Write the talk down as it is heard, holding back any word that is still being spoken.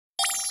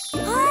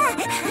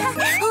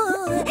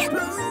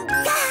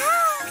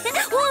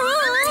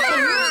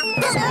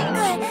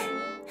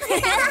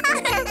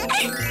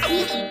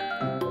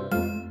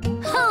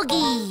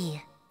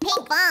Hoagie.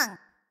 Pinkfong.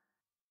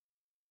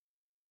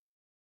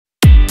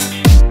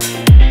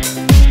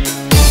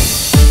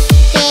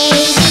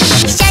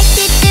 Baby shark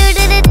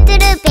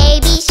do-do-do-do-do,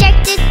 baby shark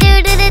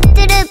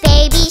do-do-do-do-do,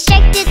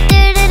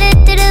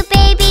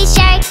 baby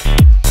shark.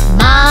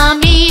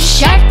 Mommy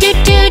shark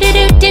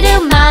do-do-do-do-do,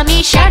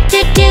 mommy shark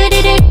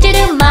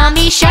do-do-do-do-do,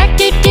 mommy shark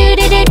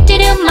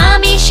do-do-do-do-do,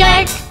 mommy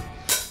shark.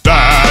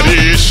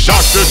 Daddy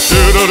shark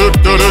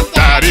do-do-do-do-do,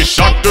 daddy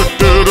shark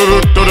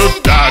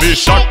do-do-do-do-do, daddy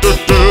shark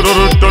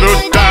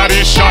do-do-do-do-do,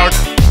 daddy shark.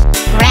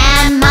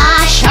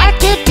 Grandma shark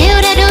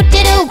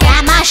do-do-do-do-do,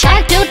 grandma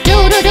shark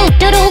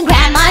do-do-do-do-do,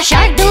 grandma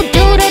shark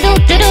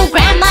do-do-do-do-do,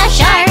 grandma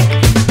shark.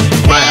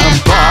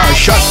 Grandpa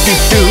shark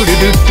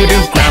do-do-do-do-do,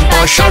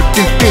 grandpa shark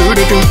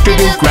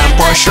do-do-do-do-do,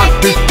 grandpa shark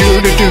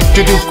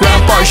do-do-do-do-do,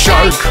 grandpa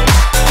shark.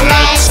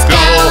 Let's go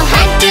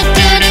hunt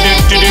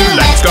do-do-do-do-do,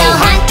 let's go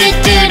hunt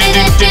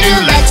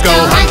do-do-do-do-do, let's go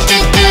hunt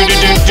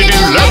do-do-do-do-do,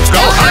 let's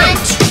go hunt.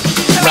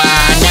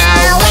 Run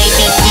away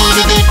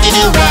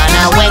do-do-do-do-do, run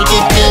away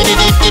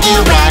do-do-do-do-do,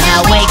 run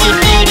away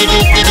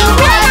do-do-do-do-do,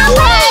 run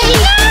away.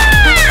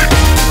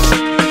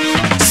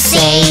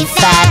 Safe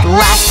at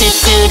last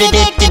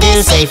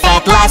do-do-do-do-do, safe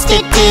at last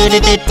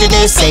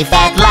do-do-do-do-do, safe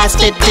at last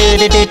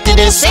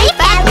do-do-do-do-do, safe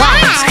at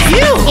last.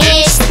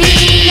 It's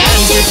the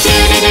end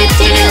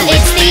do-do-do-do-do,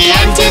 it's the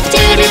end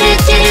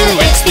do-do-do-do-do,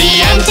 it's the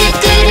end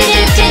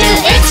do-do-do-do-do,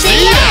 it's the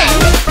end.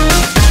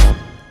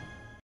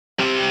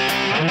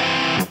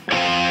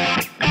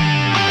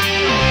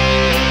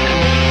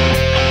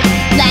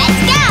 Let's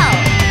go!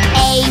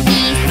 A, B,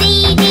 C,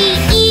 D,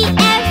 E,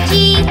 F, G,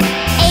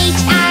 H,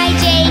 I,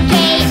 J, K,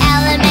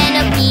 L, M, N,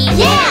 O, P.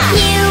 Yeah! Q,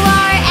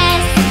 R,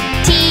 S,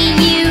 T,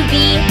 U, V,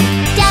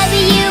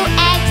 W,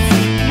 X,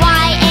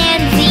 Y,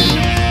 and Z.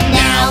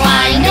 Now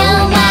I know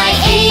my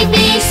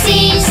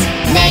ABCs.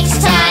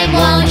 Next time,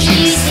 won't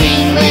you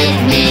sing with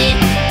me?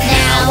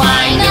 Now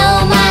I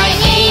know my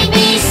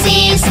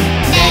ABCs.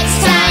 Next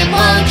time,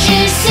 won't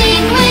you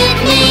sing with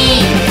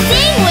me?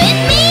 Sing with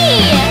me!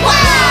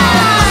 Wow!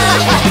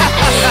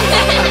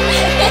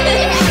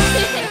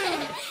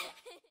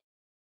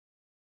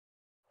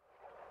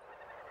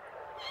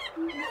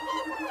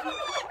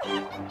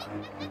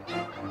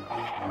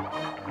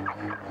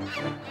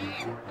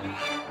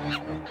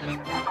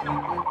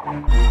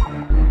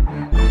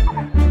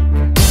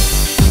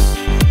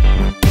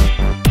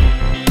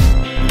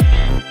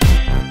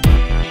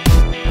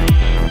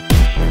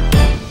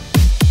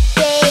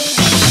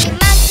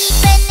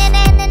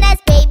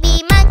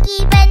 Baby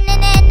monkey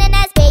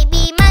bananas,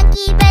 baby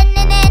monkey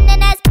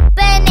bananas,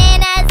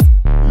 bananas.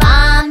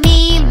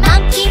 Mommy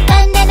monkey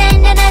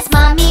bananas,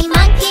 mommy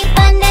monkey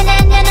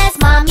bananas,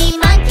 mommy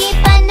monkey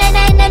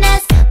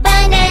bananas,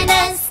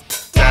 bananas.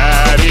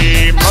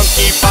 Daddy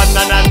monkey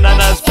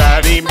bananas,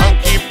 daddy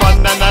monkey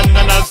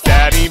bananas,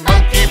 daddy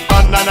monkey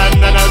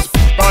bananas,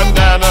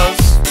 bananas.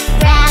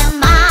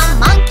 Grandma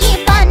monkey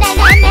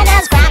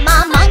bananas, grandma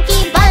monkey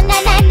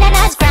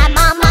bananas,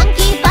 grandma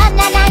monkey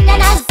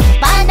bananas,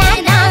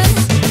 bananas.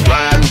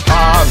 Grandpa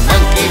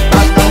monkey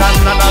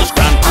bananas,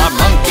 grandpa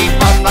monkey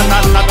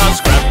bananas,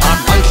 grandpa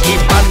monkey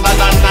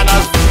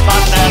bananas,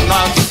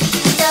 bananas.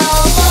 No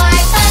more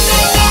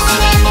bananas, no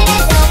more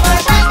bananas, no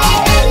more bananas,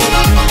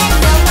 bananas.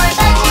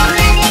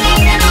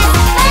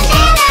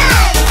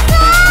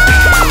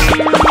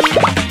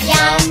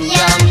 Yum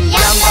yum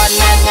yum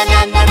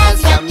bananas,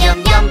 yum yum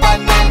yum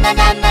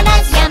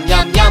bananas, yum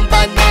yum yum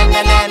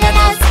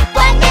bananas,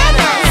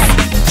 bananas.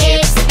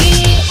 It's the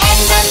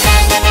end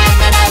bananas,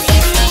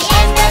 it's the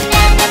end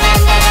bananas,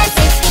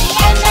 it's the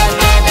end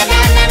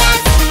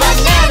bananas,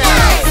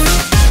 bananas.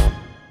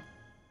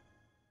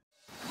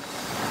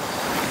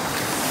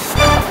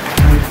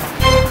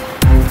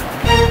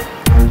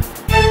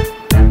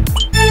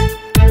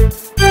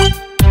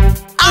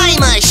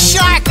 I'm a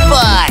shark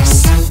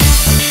bus!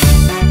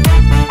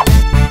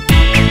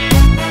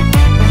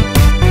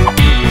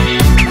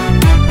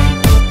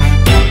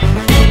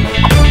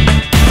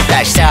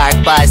 The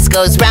shark bus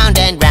goes round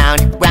and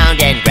round,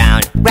 round and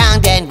round,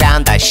 round and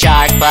round. The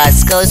shark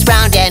bus goes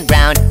round and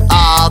round,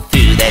 all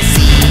through the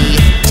sea.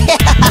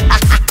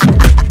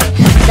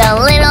 The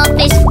little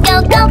fish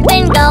go gulp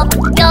and gulp,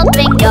 gulp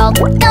and gulp,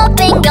 gulp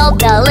and gulp.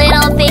 The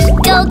little fish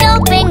go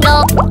gulp and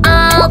gulp,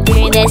 all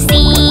through the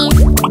sea.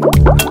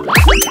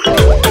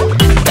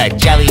 The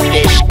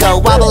jellyfish go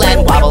wobble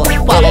and wobble,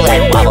 wobble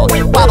and wobble,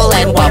 wobble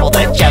and wobble.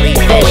 The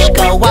jellyfish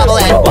go wobble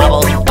and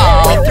wobble,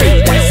 all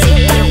through the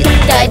sea.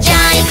 The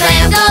giant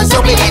clam goes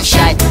Open and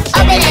shut,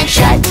 open and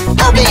shut,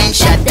 open and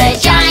shut. The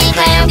giant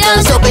clam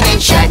goes Open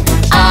and shut,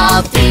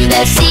 all through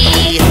the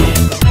sea.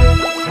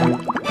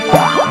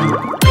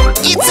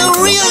 It's a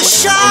real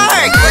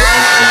shark!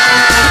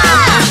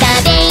 The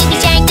baby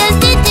shark goes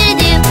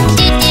do-do-do,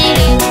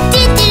 do-do-do,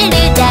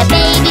 do-do-do. The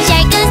baby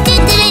shark goes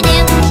do-do-do,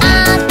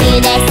 all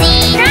through the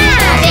sea.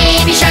 The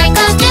baby shark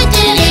goes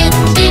do-do-do,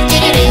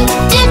 do-do-do,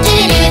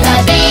 do-do-do. The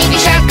baby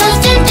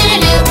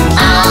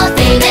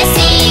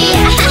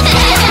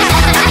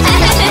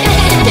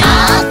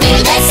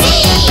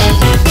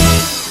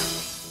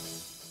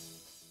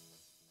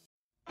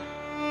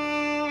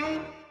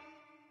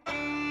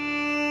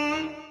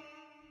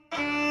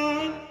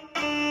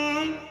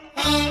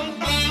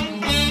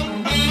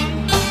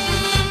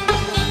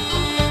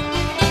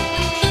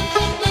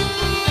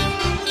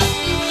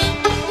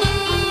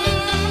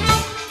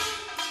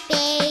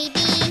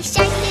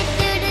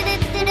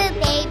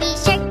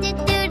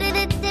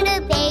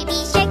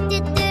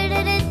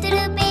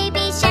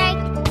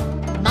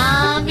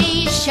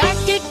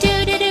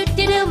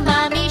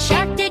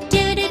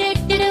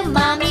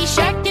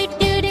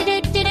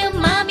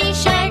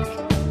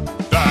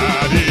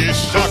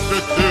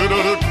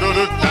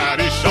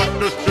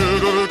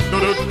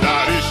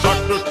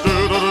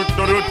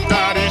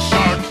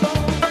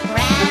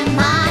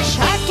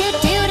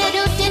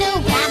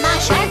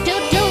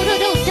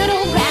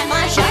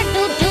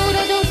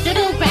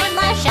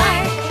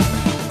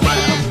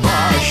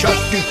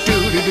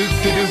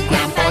do-do-do-do-do.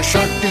 Grandpa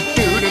Shark,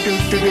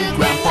 do-do-do-do-do-do.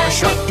 Grandpa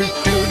Shark,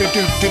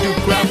 do-do-do-do-do-do.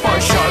 Grandpa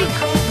Shark.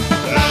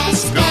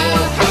 Let's go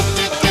hunt,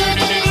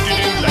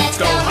 do-do-do-do-do-do. Let's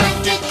go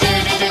hunt,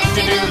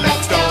 do-do-do-do-do-do.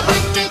 Let's go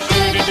hunt,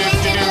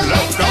 do-do-do-do-do-do.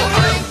 Let's go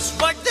hunt.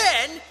 But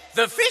then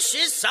the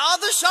fishes saw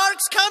the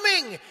sharks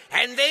coming,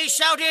 and they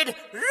shouted,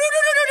 "Run!"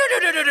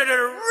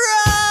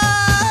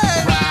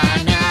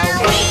 Run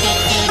away,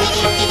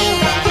 do-do-do-do-do-do.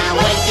 Run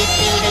away,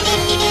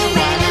 do-do-do-do-do-do.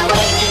 Run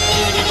away,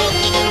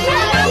 do-do-do-do-do-do.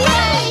 Run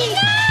away.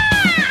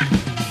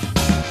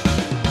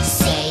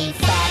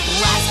 Safe at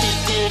last,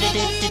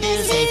 do-do-do-do-do-do.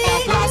 Safe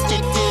at last,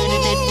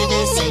 do-do-do-do-do-do.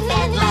 Safe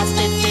at last,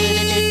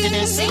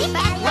 do-do-do-do-do-do. Safe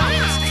at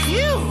last.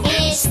 Phew.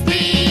 It's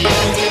the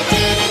end,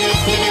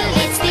 do-do-do-do-do.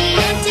 It's the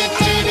end,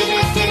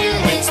 do-do-do-do-do.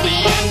 It's the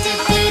end,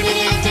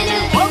 do-do-do-do-do.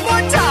 One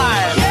more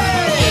time!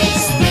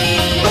 It's the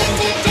end,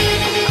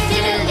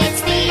 do-do-do-do-do.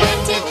 It's the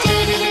end,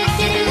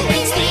 do-do-do-do-do.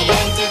 It's the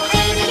end,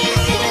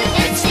 do-do-do-do-do.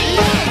 It's the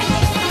end.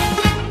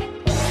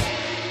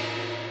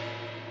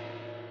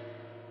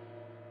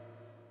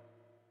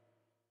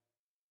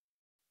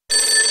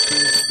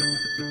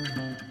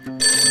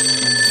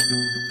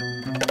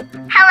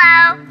 Hello,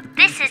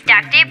 this is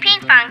Dr.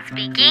 Pinkfong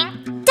speaking.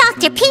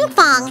 Dr.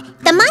 Pinkfong,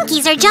 the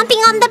monkeys are jumping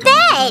on the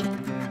bed.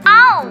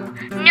 Oh,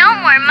 no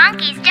more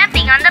monkeys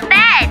jumping on the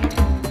bed.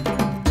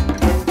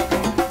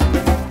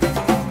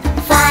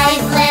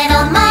 5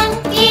 little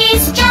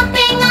monkeys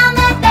jumping on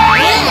the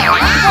bed.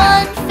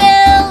 One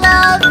fell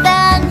off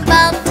and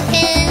bumped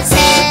his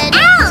head.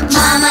 Ouch!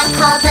 Mama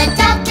called the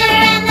doctor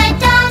and the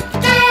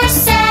doctor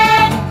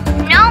said,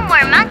 No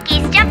more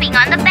monkeys jumping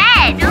on the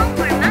bed. No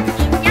more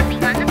monkeys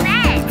jumping on the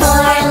bed.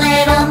 4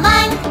 little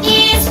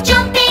monkeys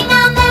jumping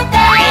on the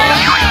bed.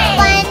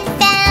 One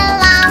fell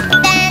off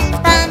and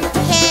bumped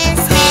his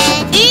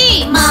head.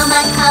 Mama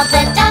called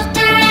the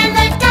doctor and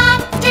the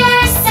doctor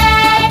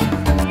said,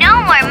 No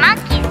more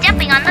monkeys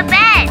jumping on the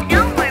bed.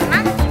 No more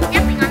monkeys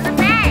jumping on the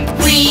bed.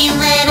 3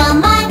 little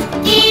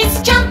monkeys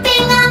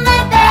jumping on the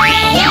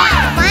bed.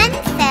 One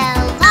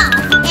fell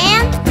off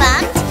and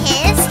bumped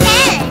his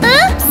head.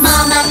 Oops!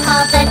 Mama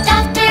called the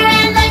doctor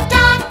and the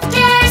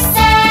doctor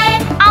said,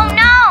 Oh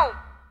no!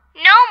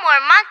 No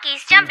more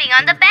monkeys jumping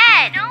on the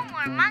bed. No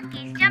more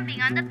monkeys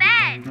jumping on the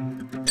bed.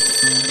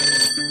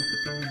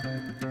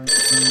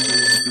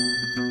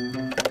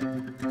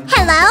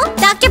 Hello,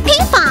 Dr.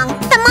 Pinkfong.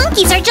 The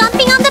monkeys are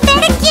jumping on the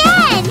bed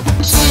again.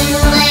 2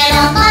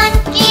 little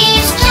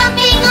monkeys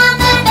jumping on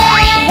the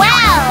bed.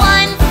 Wow!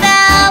 One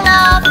fell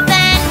off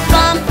and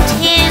bumped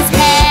his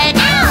head.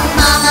 Ow!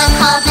 Mama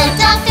called the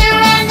doctor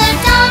and the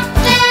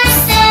doctor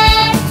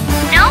said,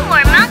 No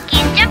more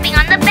monkeys jumping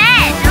on the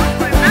bed. No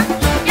more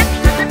monkeys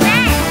jumping on the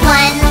bed.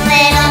 1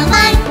 little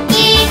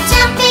monkey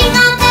jumping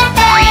on the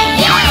bed.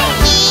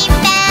 He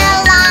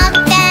fell off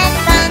and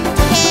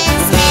bumped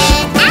his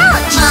head.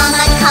 Ouch!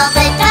 Mama called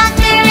the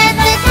doctor and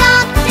the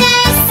doctor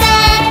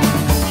said,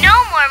 No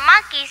more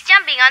monkeys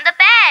jumping on the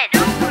bed.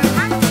 No more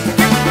monkeys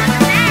jumping on the bed.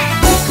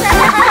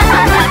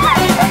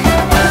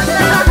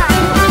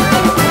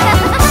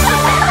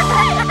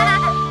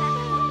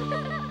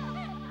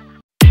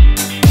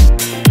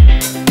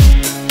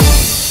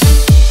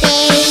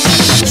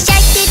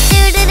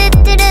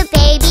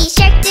 Baby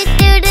shark do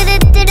do do do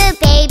do do.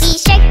 Baby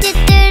shark do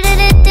do do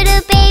do do do.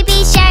 Baby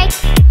shark.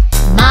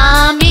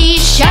 Mommy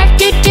shark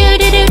do do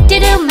do do do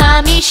do.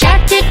 Mommy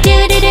shark do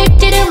do do do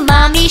do do.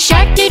 Mommy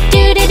shark do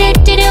do do do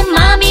do do.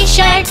 Mommy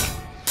shark.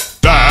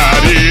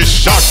 Daddy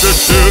Shark,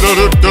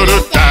 do-do-do-do-do.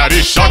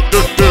 Daddy Shark,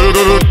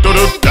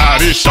 do-do-do-do-do.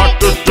 Daddy Shark,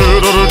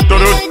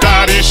 do-do-do-do-do.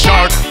 Daddy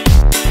Shark.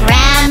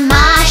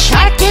 Grandma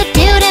shark do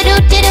do do do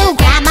do do.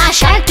 Grandma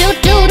shark do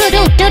do do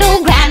do do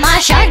do. Grandma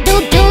shark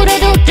do do do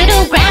do do do.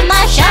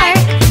 Grandma shark.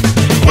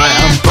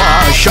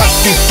 Grandpa Shark,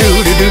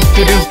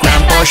 do-do-do-do-do.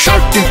 Grandpa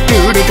Shark,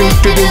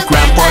 do-do-do-do-do.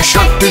 Grandpa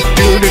Shark,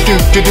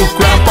 do-do-do-do-do.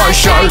 Grandpa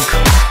Shark.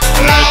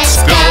 Let's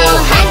go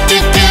hunt,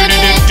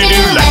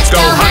 do-do-do-do-do. Let's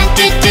go hunt,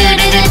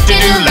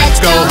 do-do-do-do-do. Let's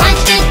go hunt,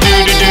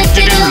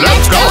 do-do-do-do-do.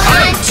 Let's go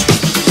hunt.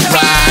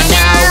 Run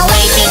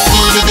away,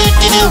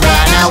 do-do-do-do-do.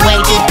 Run away,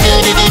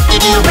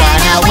 do-do-do-do-do.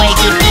 Run away,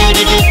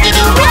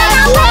 do-do-do-do-do. Run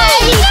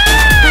away.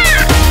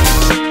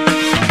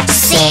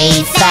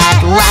 Safe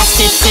at last,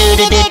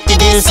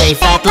 do-do-do-do-do.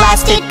 Safe at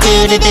last,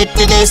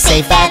 do-do-do-do-do.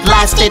 Safe at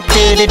last,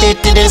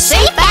 do-do-do-do-do.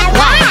 Safe at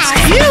last.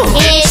 Phew.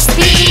 It's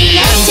the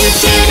end.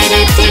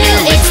 Do-do-do-do-do.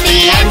 It's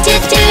the end.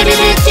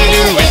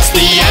 Do-do-do-do-do. It's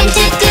the end.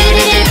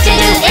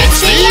 Do-do-do-do-do. It's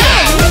the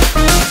end.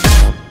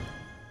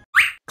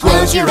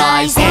 Close your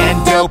eyes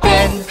and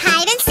open.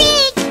 Hide and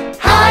seek.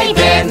 Hide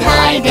and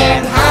hide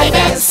and hide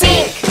and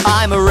seek.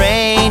 I'm a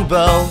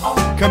rainbow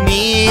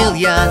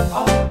chameleon,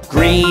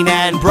 green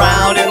and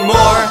brown and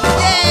more.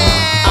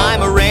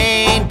 I'm a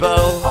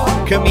rainbow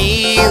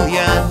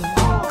chameleon.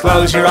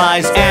 Close your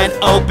eyes and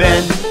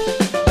open.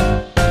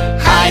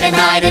 Hide and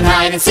hide and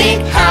hide and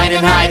seek. Hide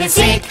and hide and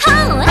seek.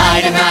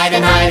 Hide and hide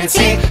and hide and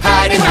seek.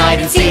 Hide and hide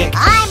and seek.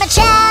 I'm a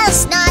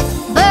chestnut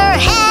burr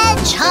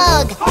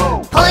hedgehog.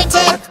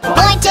 Pointed,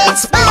 pointed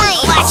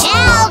spine. Watch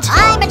out!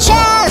 I'm a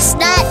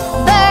chestnut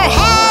burr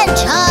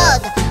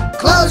hedgehog.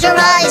 Close your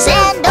eyes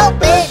and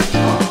open.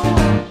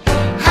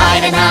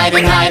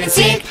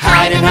 and seek,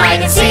 hide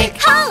and seek.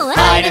 Oh.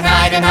 Hide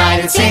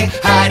and seek,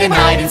 hide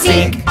and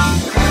seek.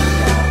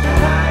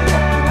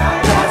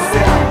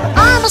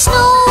 I'm a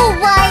Snow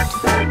White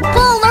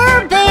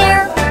polar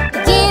bear.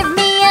 Give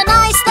me an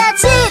ice,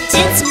 that's it.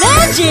 It's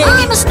magic!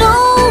 I'm a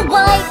Snow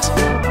White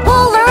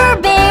polar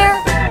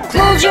bear.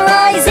 Close your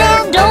eyes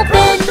and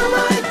open.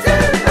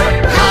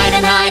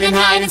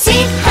 Hide and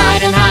seek,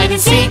 hide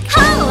and seek.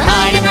 Oh.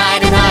 Hide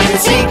and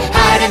seek,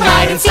 hide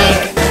and seek.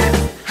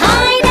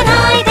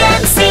 Hide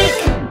and seek.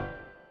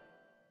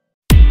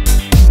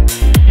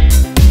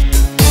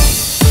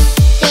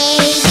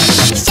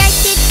 Baby shark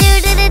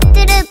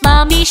do-do-do-do-do.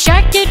 Mommy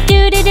shark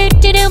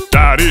do-do-do-do-do.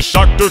 Daddy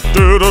shark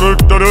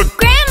do-do-do-do-do.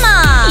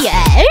 Grandma.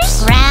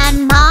 Yes?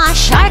 Grandma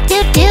shark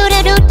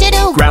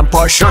do-do-do-do-do.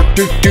 Grandpa shark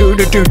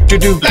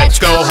do-do-do-do-do. Let's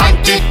go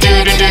hunt,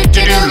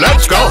 do-do-do-do-do.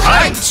 Let's go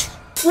hunt.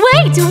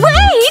 Wait!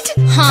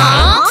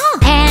 Huh?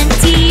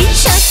 Auntie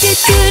shark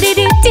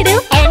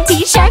do-do-do-do-do.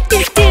 Auntie shark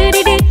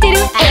do-do-do-do-do.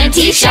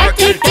 Auntie shark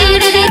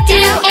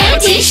do-do-do-do-do.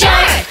 Auntie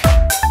shark.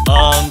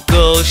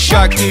 Uncle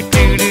shark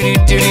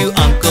do-do-do-do-do.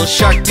 Uncle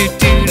shark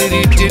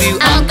do-do-do-do-do.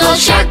 Uncle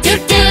shark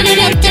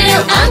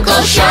do-do-do-do-do.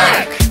 Uncle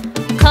shark.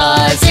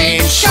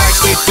 Cousin shark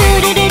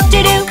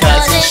do-do-do-do-do.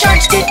 Cousin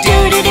sharks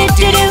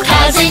do-do-do-do-do.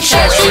 Cousin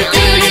sharks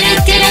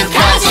do-do-do-do-do.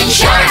 Cousin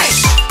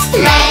sharks.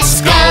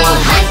 Let's go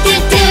hunt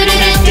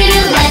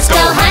do-do-do-do-do. Let's go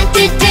hunt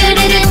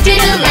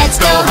do-do-do-do-do. Let's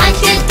go hunt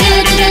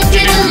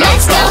do-do-do-do-do.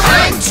 Let's go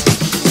hunt.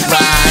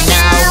 Run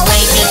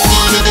away,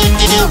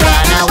 do-do-do-do-do.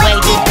 Run away,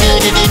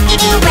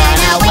 do-do-do-do-do.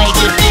 Run away,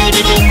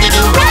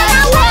 do-do-do-do-do. Run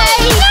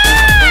away!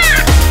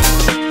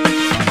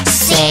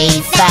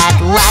 Safe at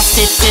last,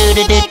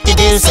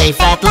 do-do-do-do-do.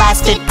 Safe at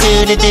last,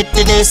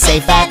 do-do-do-do-do.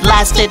 Safe at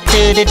last,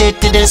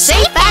 do-do-do-do-do.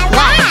 Safe at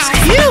last.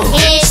 Phew!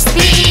 It's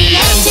the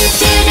end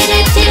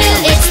do-do-do-do-do.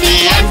 It's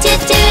the end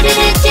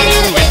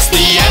do-do-do-do-do. It's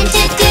the end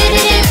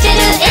do-do-do-do-do.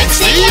 It's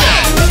the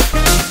end.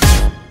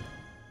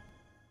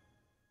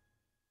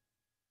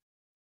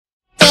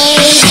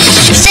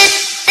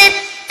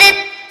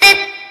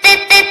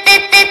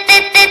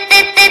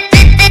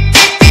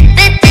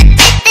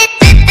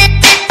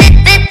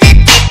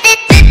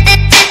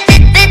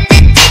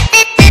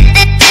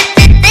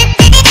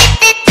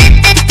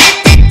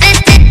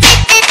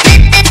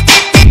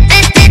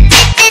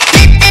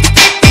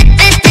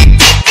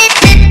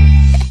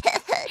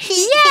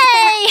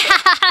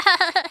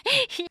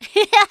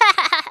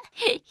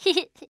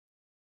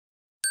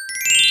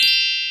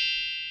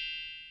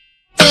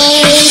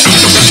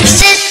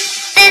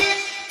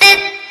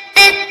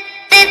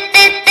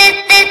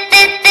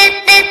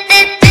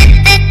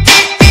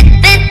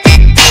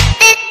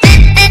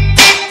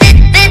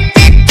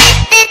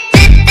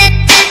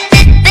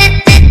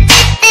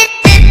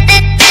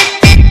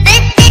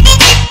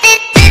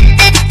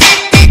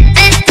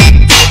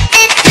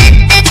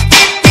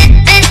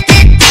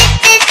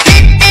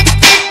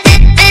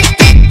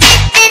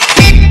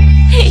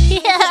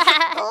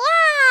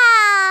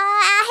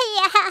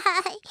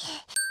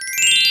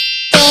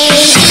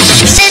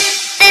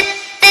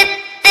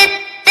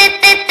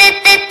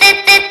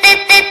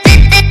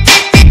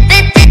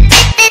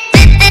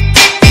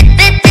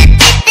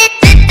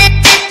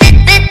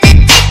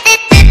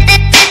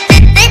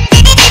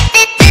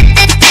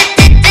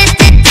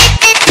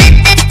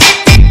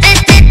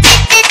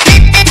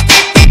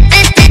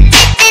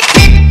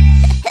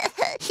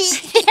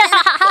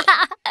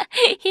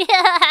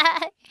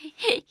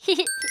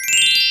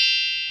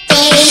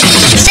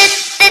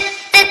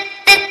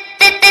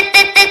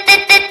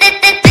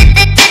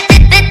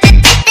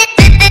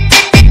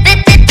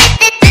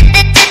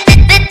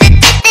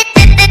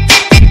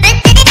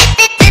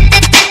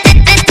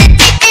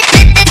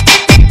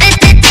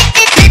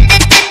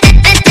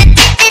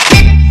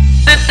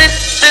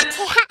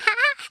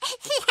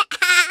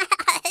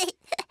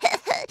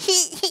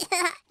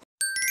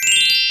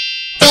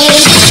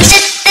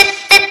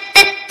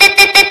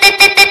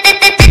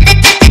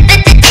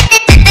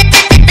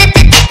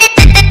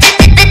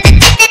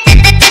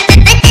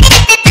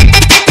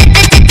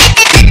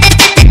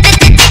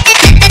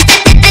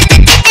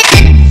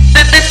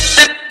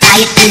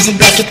 Use it,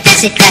 break it,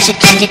 fix it, crash it,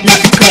 change it,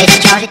 melt it, grade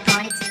it, chart it,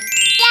 point it.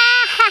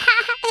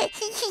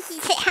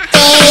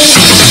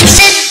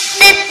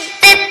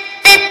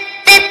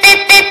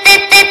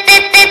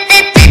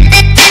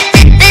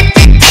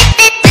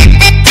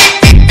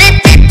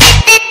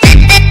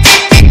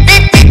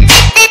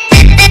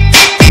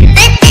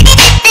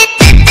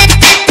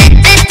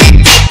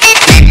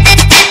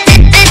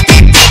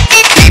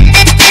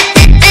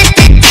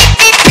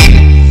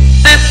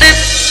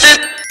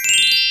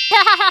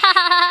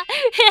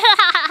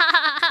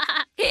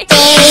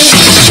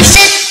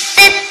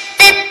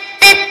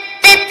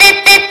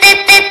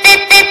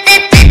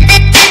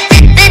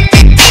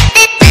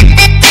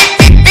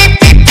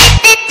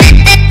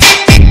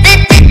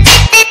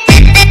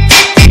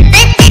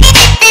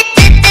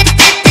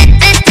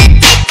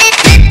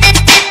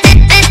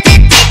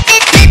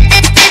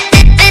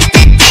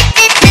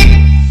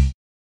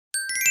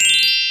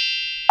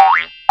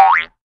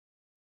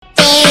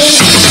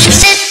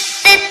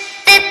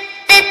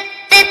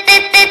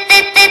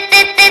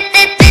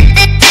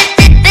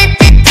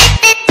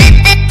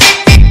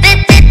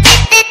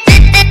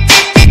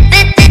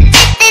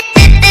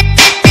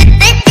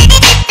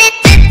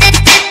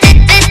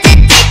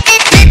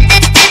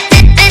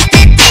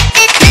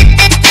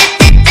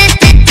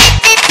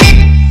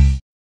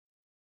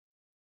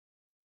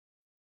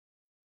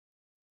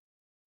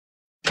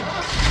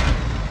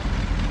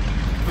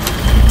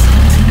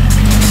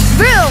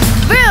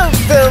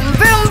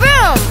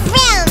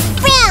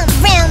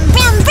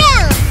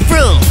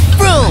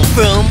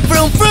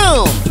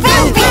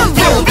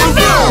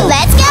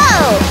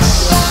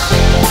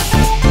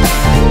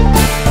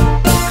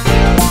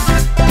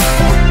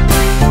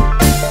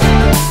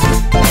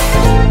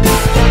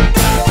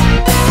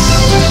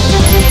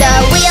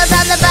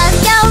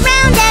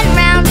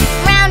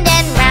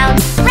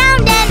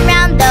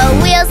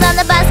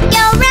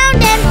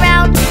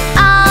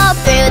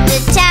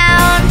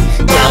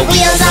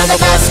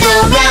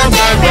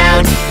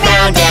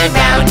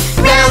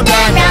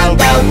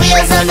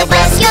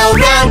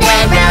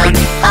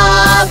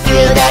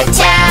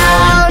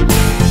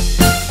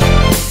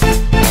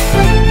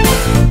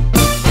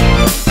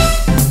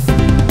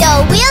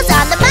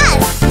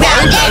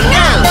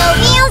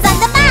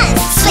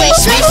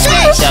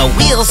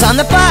 wheels on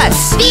the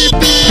bus. Beep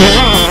beep.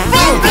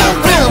 Vroom vroom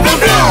vroom vroom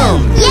vroom.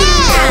 Yeah!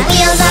 The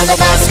wheels on the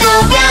bus go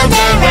round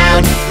and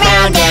round,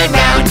 round and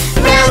round,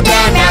 round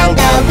and round.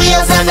 The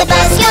wheels on the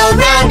bus go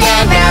round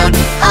and round,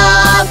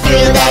 all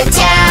through the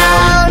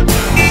town.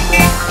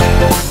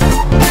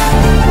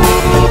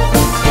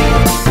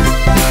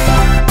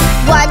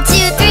 1,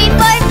 2, 3, 4,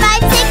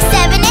 5, 6,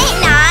 7, 8,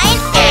 9,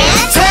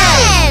 and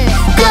 10.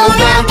 Go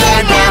round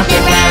and round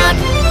and round.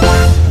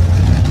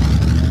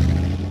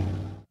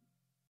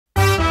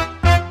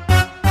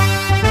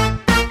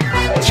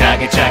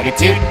 Chugga chugga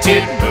toot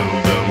toot, boom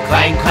boom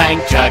clang clang.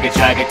 Chugga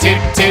chugga toot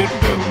toot,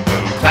 boom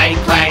boom clang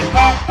clang.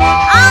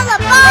 All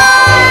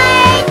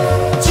aboard!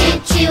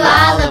 Choo-choo,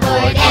 all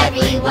aboard,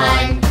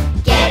 everyone.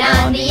 Get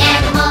on the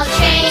animal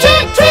train.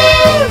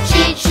 Choo-choo!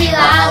 Choo-choo,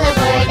 all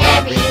aboard,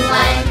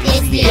 everyone.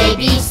 It's the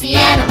ABC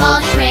animal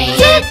train.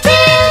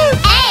 Choo-choo!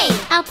 A.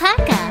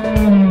 Alpaca.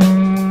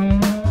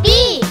 B.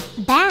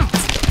 Bat.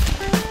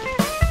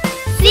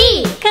 C.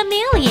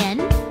 Chameleon.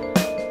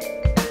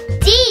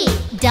 D.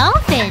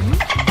 Dolphin.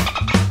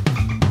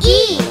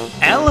 E.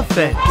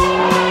 Elephant.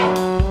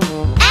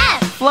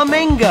 F.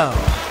 Flamingo.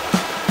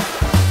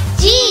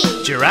 G.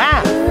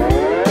 Giraffe.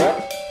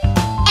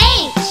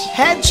 H.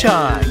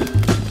 Hedgehog.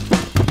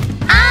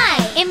 I.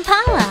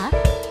 Impala.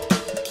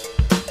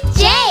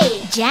 J.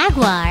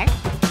 Jaguar.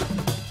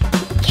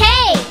 K.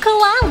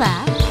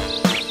 Koala.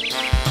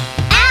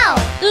 L.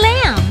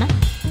 Lamb.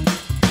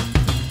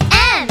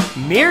 M.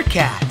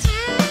 Meerkat.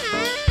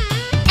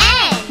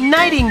 N.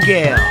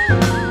 Nightingale.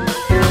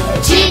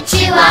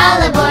 Choo-choo,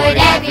 all aboard,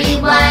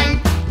 everyone.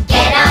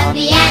 Get on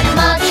the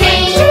animal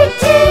train.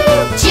 Choo-choo.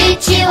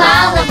 Choo-choo,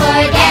 all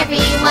aboard,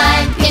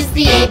 everyone. It's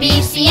the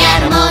ABC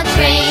animal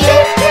train.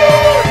 Choo-choo.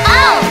 O.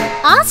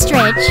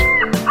 Ostrich.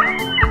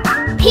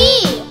 P.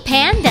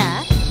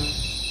 Panda.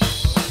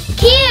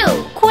 Q.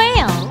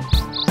 Quail.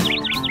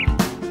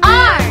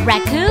 R.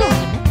 Raccoon.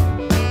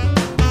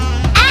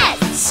 S.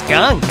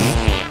 Skunk.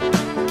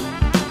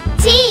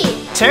 T.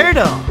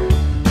 Turtle.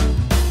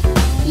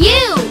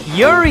 U.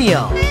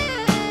 Uriel.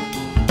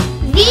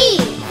 V.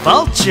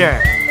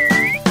 Vulture.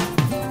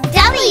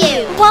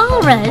 W.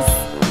 Walrus.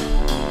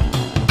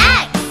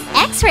 X.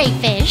 X-ray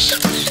fish.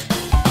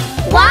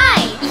 Y.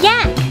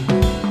 Yak.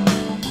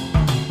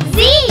 Z.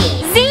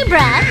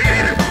 Zebra.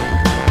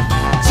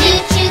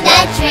 Choo-choo, the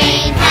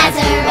train has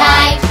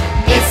arrived.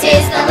 This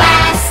is the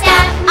last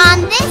stop on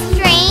this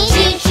train.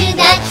 Choo-choo,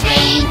 the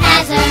train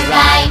has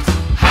arrived.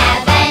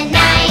 Have a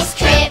nice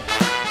trip.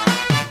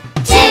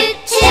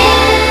 Toot-toot.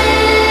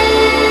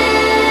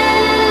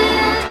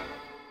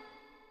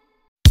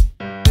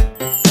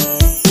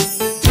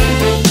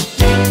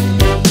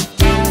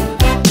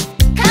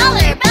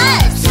 Color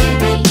bus.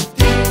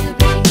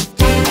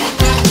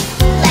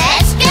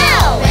 Let's go.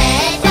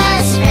 Red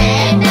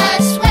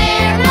bus,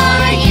 where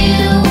are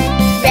you?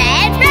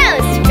 Red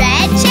rose,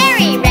 red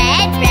cherry,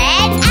 red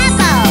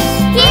apple.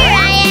 Here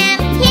I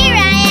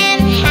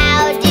am, how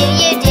do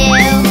you do?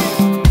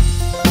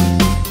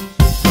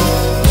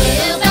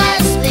 Blue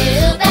bus,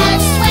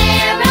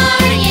 where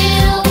are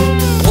you?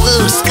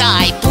 Blue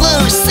sky,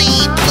 blue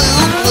sea,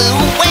 blue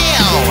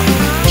whale.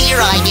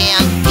 Here I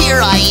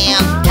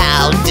am,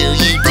 how do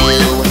you do?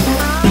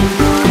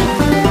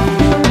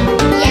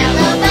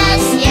 Yellow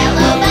bus,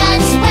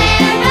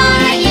 where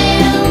are you?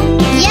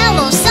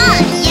 Yellow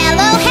sun,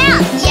 yellow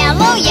hat,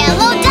 yellow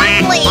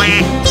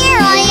duckling.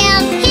 Here I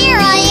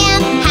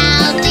am,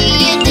 how do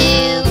you do?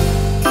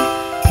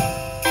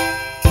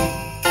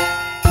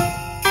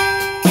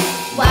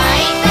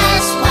 White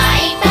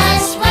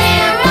bus,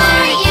 where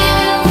are you?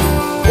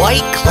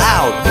 White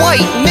cloud,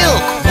 white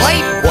milk,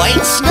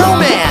 white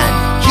snowman.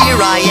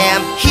 Here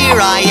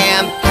I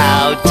am,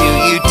 how do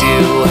you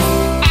do?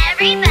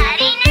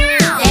 Everybody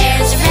now!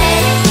 There's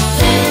red,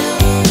 blue,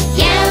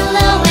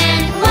 yellow,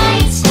 and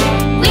white.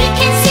 We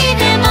can see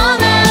them all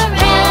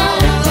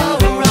around.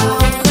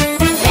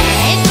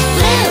 Red,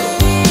 blue,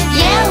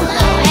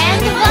 yellow,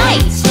 and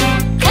white.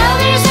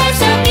 Colors are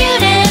so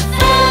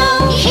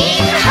beautiful.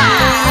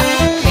 Hee-haw!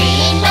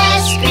 Green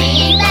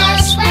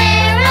bus,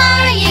 where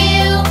are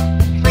you?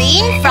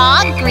 Green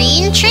frog,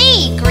 green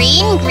tree,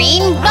 green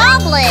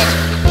goblin.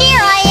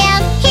 Here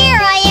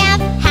I am,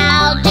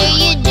 how do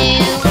you do?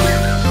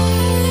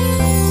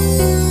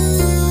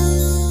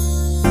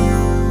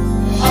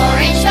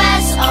 Orange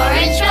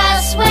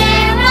bus,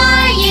 where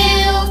are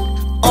you?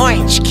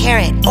 Orange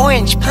carrot,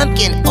 orange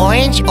pumpkin,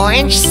 orange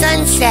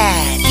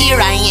sunset. Here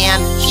I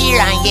am,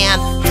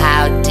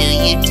 how do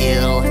you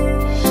do?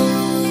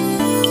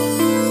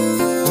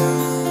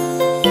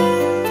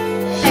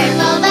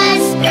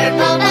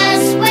 Purple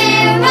bus,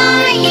 where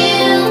are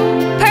you?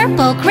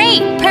 Purple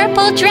grape,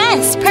 purple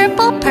dress,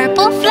 purple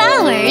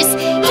flowers.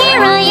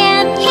 Here I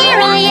am,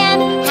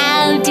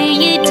 how do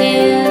you do?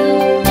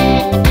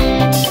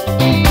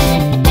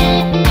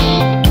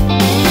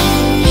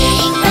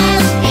 Pink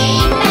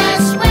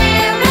bus,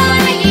 where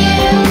are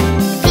you?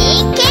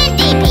 Pink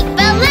candy, pink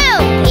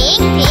balloon,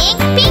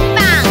 pink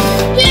bong.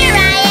 Here I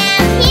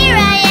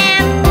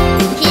am,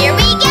 here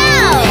we go.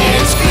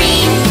 There's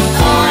green,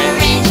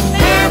 orange,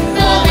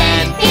 purple,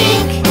 and pink.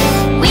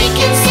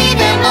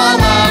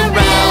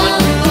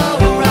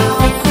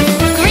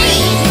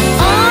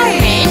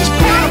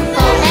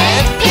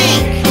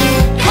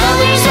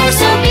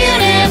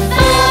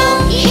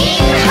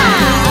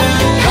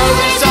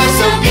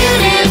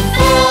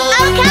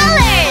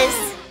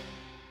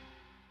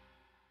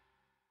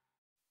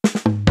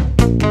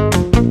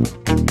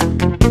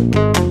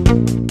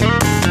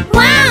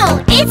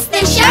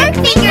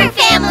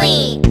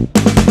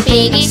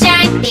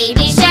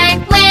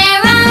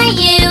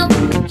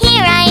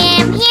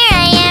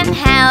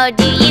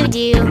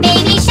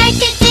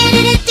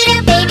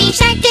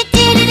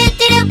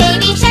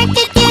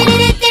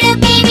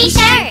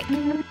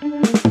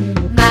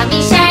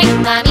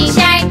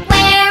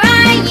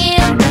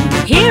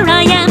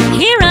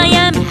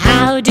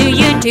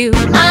 do.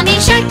 Mommy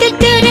shark do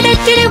do do do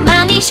do do.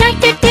 Mommy shark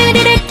do do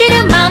do do do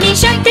do. Mommy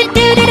shark do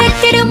do do do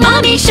do do.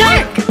 Mommy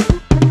shark.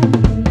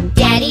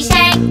 Daddy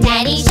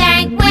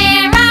shark,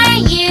 where are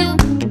you?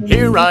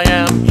 Here I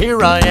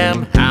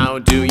am, how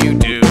do you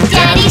do?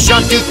 Daddy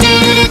shark do do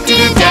do do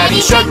do.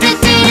 Daddy shark do do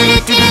do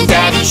do do.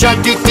 Daddy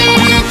shark do do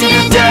do do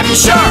do. Daddy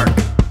Shark!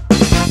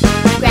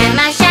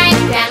 Grandma shark,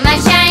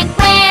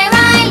 where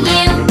are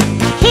you?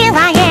 Here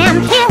I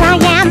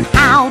am,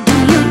 how do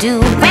you do?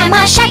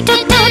 Grandma shark do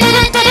do do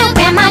do do do.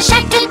 Grandma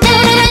shark do do do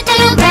do do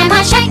do.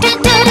 Grandma shark do do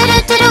do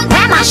do do do.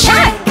 Grandma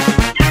shark.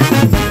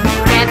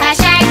 Grandpa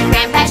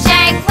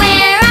shark,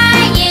 where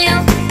are you?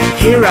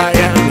 Here I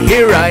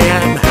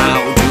am, how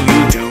do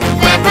you do?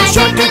 Grandpa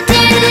shark do do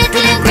do do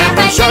do.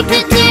 Grandpa shark do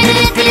do do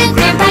do do.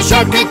 Grandpa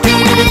shark do do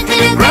do do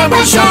do.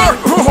 Grandma Shark!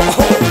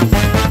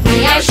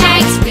 We are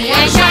sharks,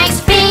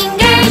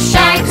 finger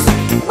sharks.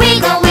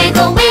 Wiggle,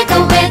 wiggle,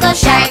 wiggle, wiggle,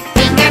 shark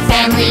finger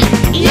family.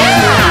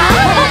 Yeah!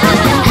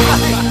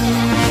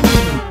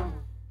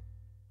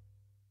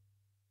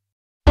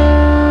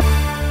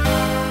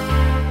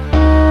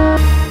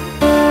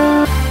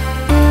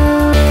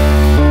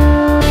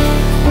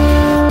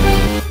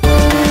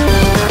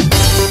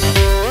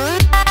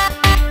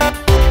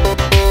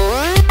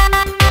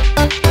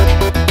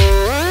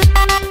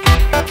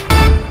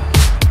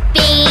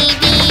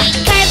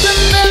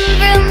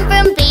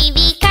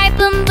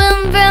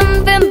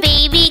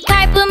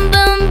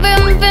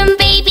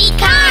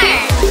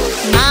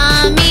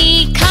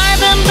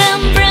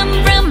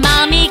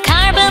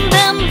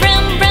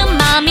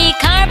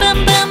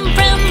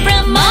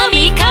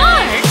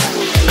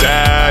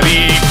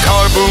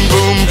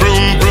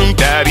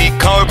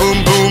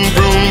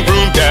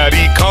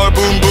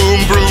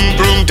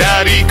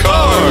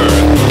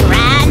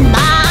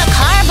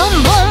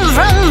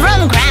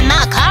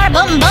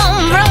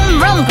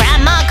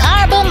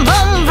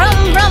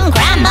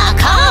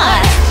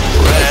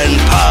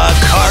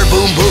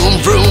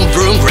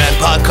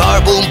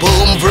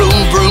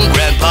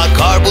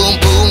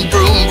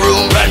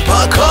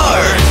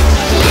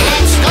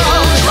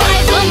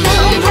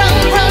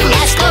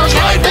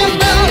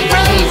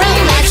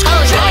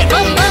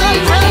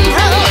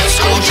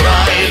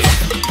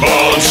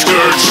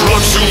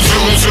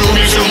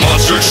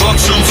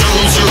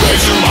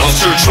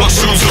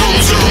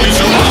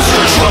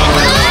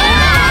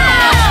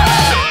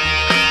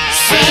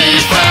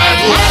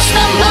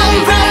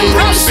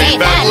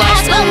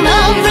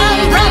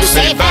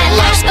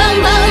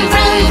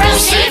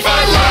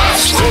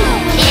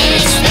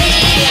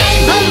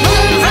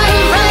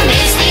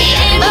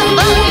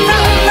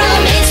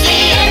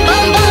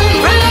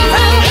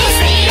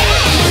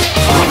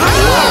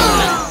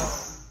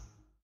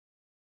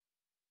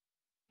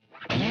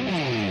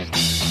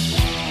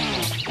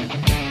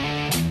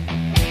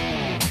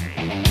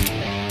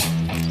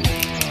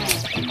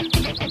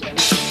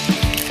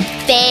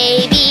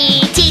 Baby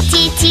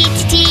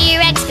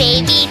T-T-T-T-T-Rex,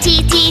 baby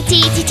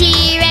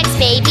T-T-T-T-T-Rex,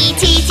 baby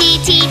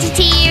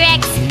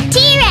T-T-T-T-T-Rex,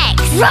 T-Rex!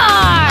 Roar!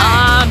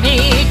 Mommy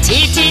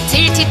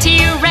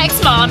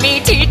T-T-T-T-T-Rex,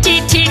 Mommy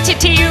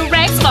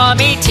T-T-T-T-T-Rex,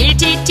 Mommy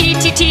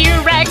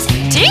T-T-T-T-T-Rex,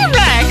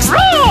 T-Rex!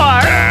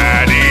 Roar!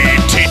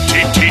 Daddy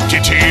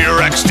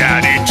T-T-T-T-T-Rex,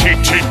 Daddy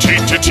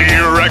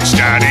T-T-T-T-T-Rex,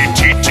 Daddy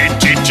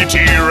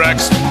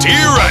T-T-T-T-T-Rex,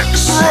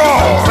 T-Rex!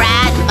 Roar!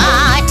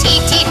 Grandma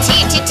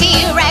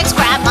T-T-T-T-T-Rex,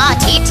 Grandma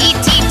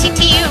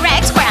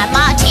T-T-T-T-T-Rex,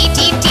 Grandma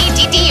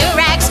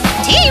T-T-T-T-T-Rex,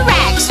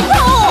 T-Rex,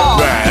 roar!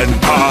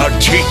 Grandpa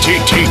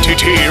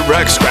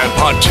T-T-T-T-T-Rex,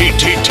 Grandpa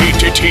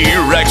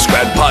T-T-T-T-T-Rex,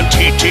 Grandpa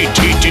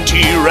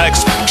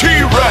T-T-T-T-T-Rex,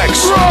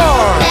 T-Rex!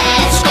 Roar!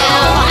 Let's go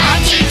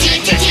hunt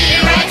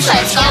T-T-T-T-Rex,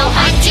 let's go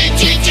hunt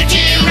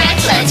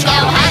T-T-T-T-Rex, let's go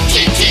hunt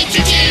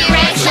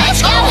T-T-T-T-Rex,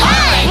 let's go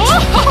hunt!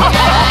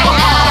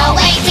 Run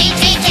away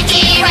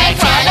T-T-T-T-Rex,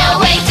 run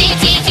away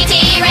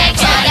T-T-T-T-Rex,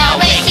 run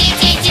away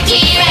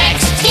T-T-T-T-Rex,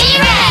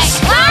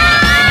 T-Rex!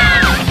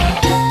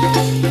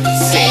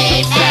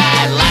 Save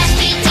that last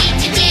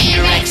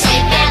T-T-T-Rex,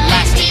 save that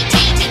last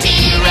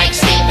T-T-T-Rex,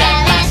 save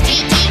that last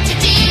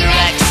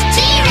T-T-T-Rex,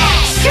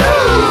 T-Rex!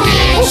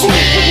 It's the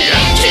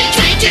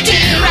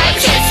T-T-T-Rex,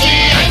 it's the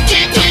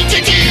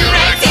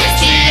T-T-T-Rex,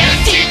 it's the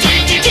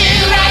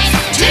T-T-T-Rex,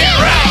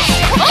 T-Rex!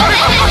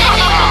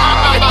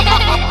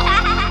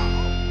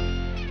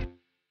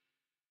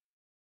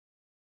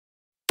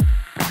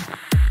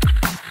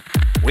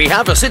 We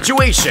have a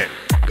situation.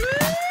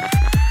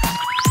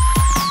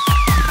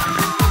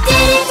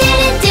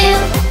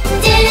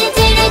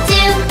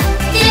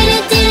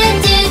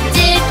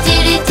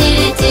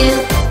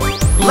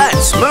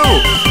 Let's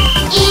move.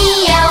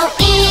 E-O,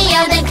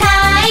 the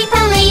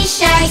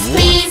Compilation sharks,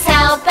 please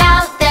help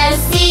out the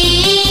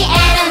sea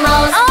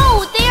animals.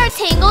 Oh, they are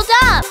tangled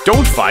up.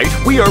 Don't fight,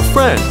 we are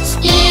friends.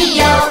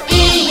 E-O,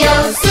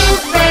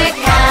 super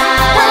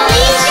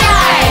Compilation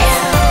sharks.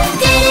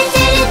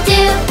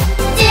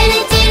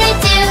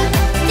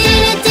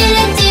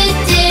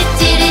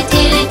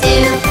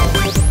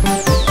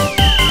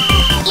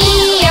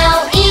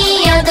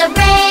 E-O, the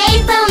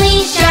brave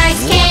police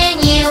sharks, can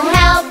you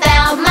help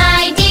out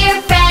my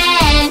dear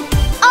friend?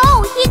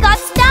 Oh,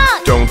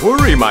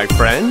 my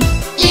friend.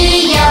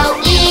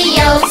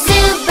 E-O,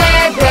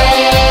 super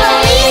brave.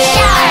 Police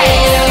shark.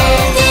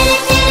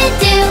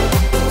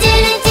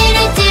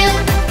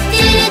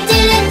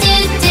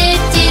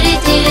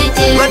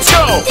 Let's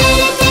go!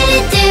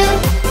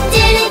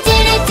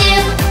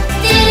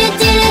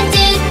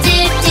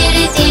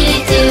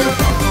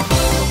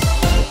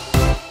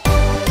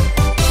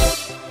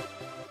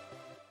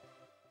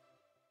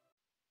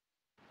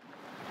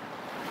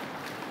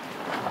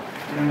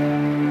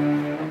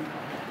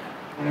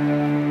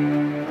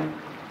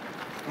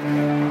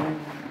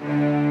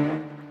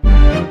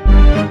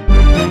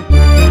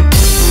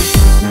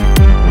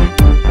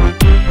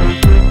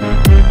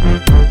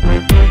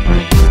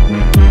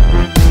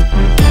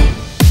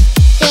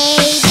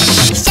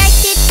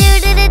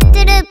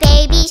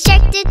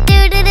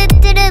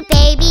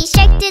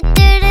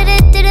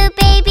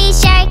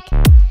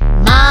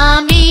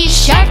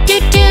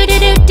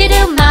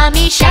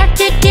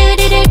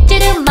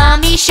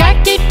 Mommy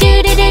shark, do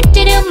do do do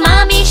do do.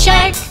 Mommy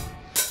shark.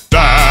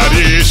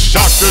 Daddy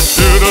shark, do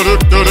do do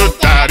do do.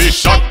 Daddy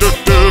shark, do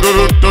do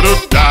do do do.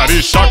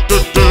 Daddy shark, do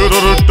do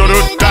do do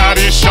do.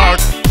 Daddy shark.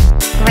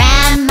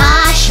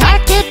 Grandma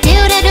shark, do do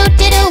do do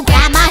do do.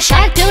 Grandma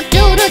shark, do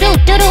do do do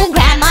do do.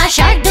 Grandma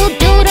shark, do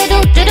do do do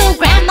do do.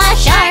 Grandma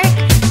shark.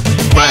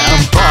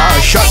 Grandpa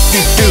shark,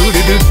 do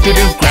do do do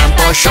do.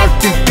 Grandpa shark,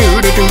 do do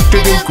do do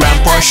do.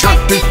 Grandpa shark,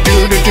 do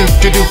do do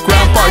do do.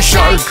 Grandpa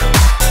shark.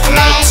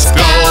 Let's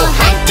go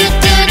hunt, do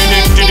do do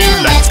do do.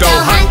 Let's go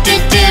hunt, do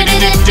do do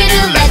do do.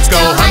 Let's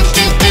go hunt,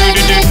 do do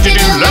do do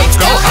do. Let's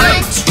go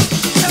hunt.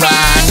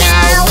 Run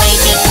away,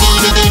 do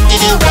do do do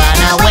do.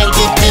 Run away,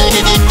 do do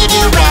do do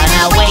do. Run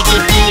away, do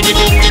do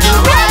do do do.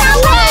 Run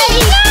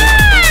away!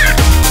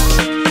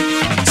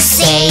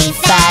 Safe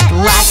at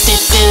last, do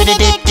do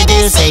do do do.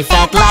 Safe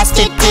at last,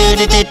 do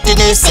do do do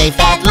do. Safe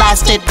at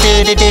last, do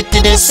do do do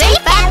do.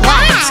 Safe at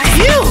last.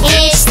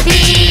 It's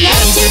the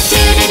end. Do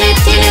do do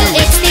do do.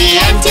 It's the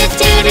end. Do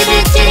do do do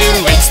do.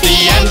 It's the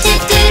end. Do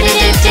do do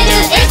do do.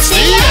 It's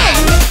the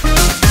end.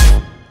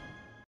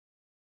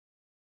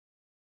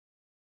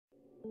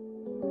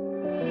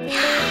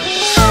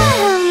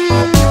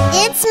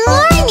 It's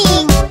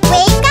morning.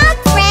 Wake up,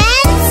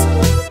 friends.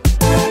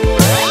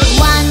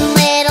 1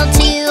 little,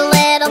 2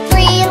 little,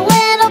 3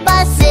 little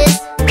buses.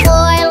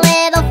 4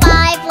 little,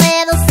 5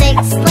 little,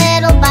 6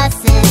 little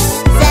buses.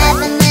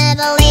 7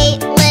 little,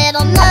 8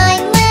 little,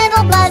 9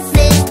 little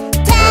buses.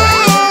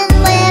 10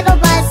 little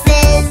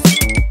buses.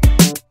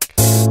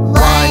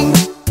 1,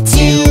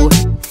 2,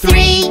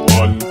 3,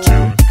 1,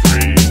 2,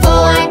 3,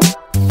 4,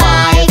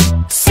 5,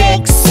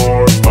 6,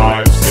 4,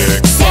 5,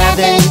 6,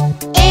 7,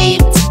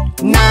 8,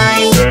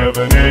 9,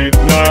 7, 8,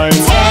 9,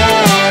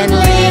 10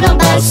 little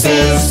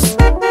buses.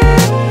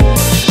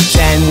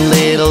 10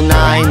 little,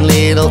 9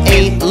 little,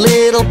 8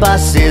 little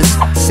buses.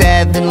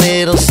 7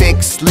 little,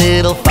 6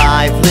 little,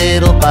 5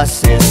 little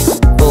buses.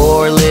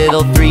 4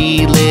 little,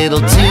 3 little,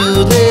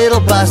 2 little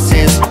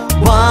buses.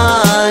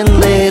 1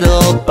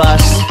 little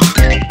bus.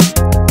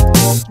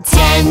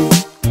 10,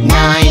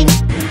 9,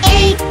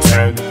 8,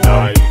 10,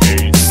 9,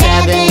 8,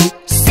 7,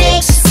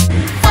 6,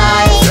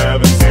 5,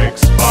 7,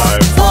 6,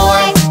 5,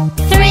 4,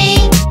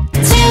 3,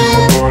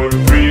 2, 4,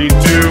 3,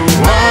 2,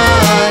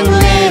 1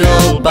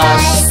 little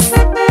bus.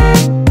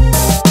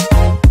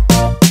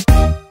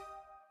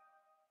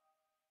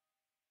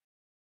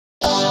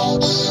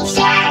 Baby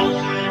shark,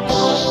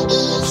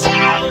 baby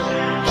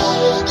shark, baby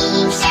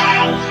shark, baby shark,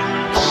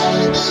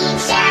 baby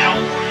shark,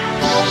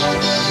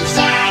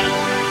 baby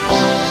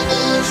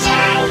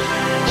shark, baby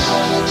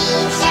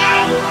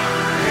shark.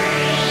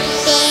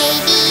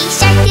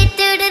 Baby shark,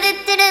 do do do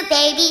do do.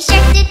 Baby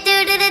shark, do do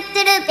do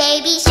do do.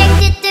 Baby shark,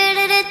 do do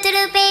do do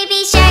do.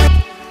 Baby shark.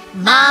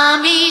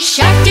 Mommy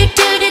shark, do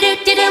do do do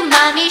do do.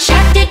 Mommy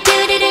shark, do do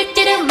do do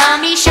do do.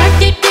 Mommy shark,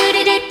 do do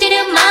do do do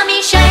do.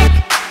 Mommy shark.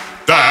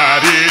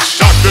 Daddy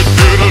shark, do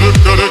do do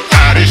do do.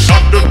 Daddy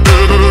shark, do do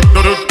do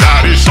do do.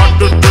 Daddy shark,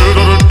 do do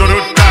do do do.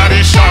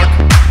 Daddy shark.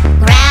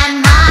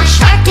 Grandma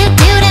shark, do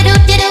do do do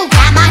do do.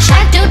 Grandma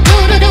shark, do do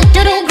do do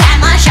do do.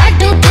 Grandma shark,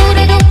 do do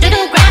do do do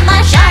do. Grandma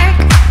shark.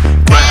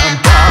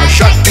 Grandpa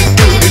shark, do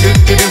do do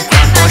do do.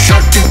 Grandpa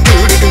shark, do do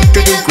do do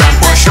do.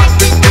 Grandpa shark,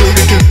 do do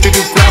do do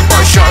do. Grandpa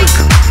shark.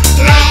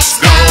 Let's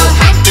go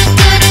hunt, do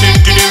do do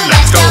do do.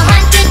 Let's go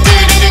hunt, do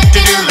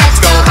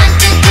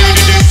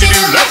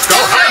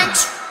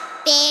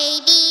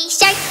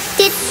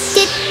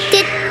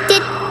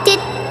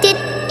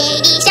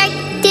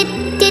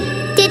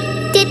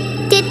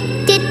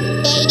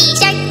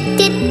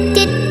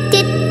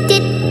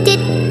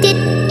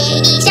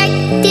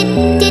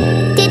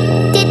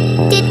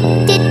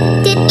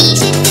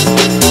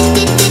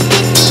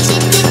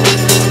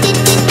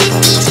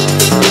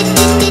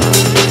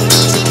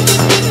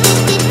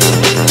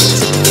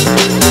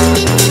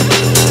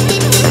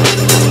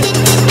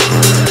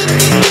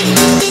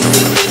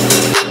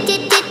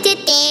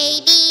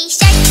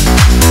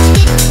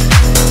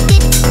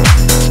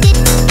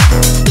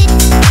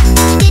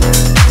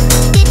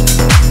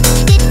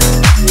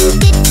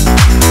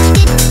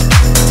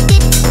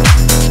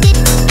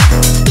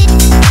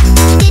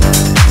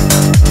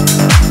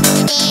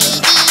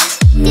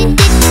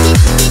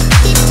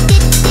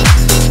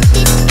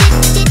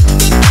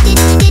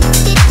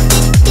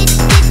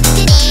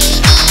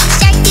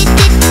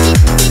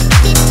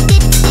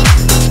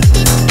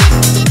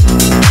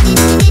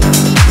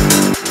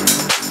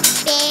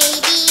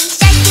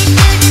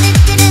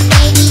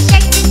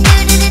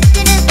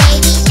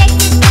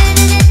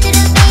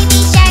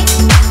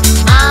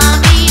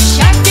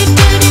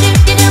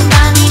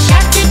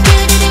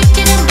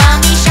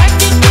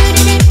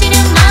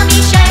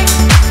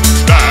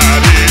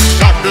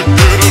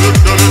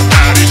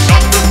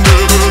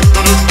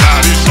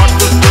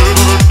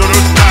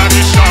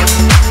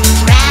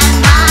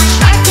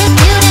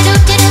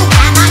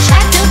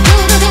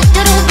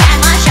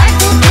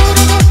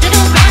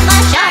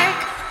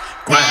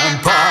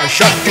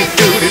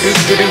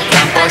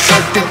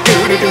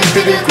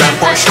do.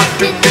 Grandpa Shark,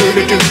 do do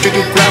do do do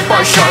do.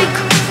 Grandpa Shark.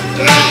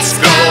 Let's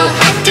go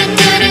hunt, do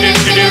do do do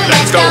do do.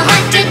 Let's go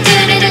hunt, do do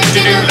do do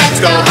do do. Let's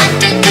go hunt,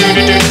 do do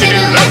do do do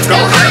do. Let's go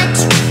hunt.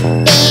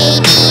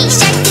 Baby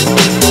shark.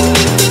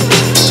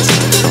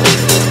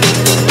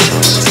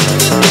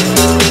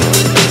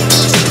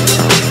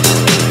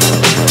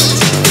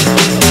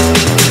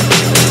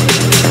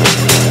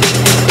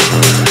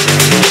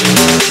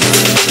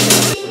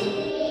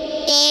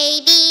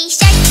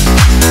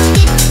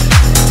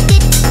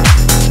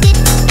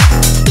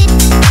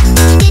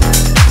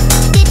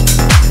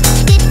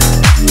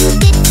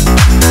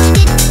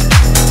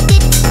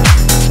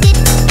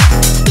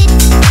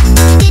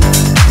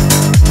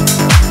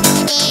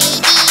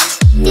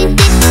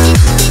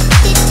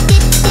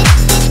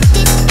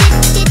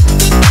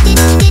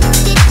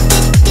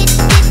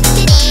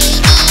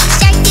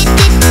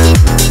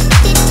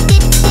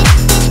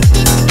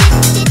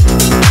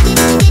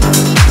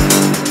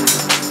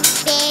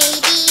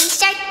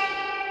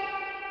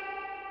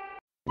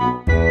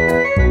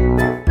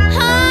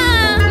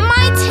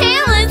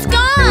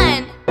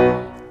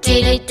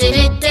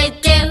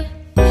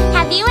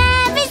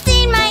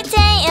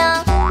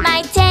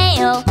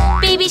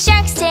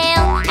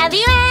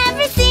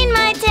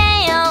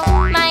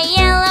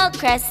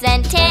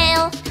 crescent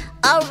tail,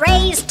 a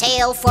raised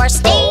tail for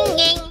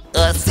stinging,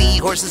 a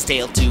seahorse's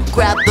tail to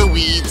grab the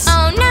weeds.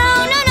 Oh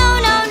no, no, no,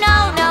 no,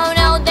 no, no,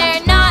 no,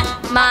 they're not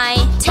my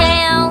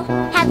tail.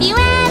 Have you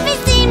ever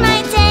seen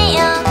my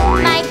tail?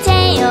 My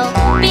tail,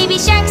 baby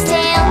shark's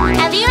tail.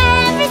 Have you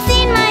ever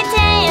seen my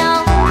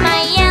tail?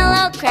 My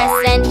yellow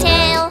crescent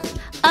tail.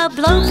 A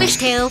blowfish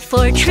tail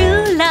for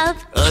true love,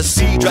 a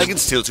sea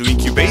dragon's tail to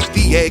incubate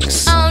the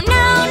eggs. Oh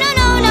no, no,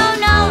 no, no,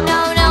 no,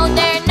 no, no,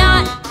 they're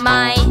not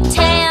my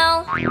tail.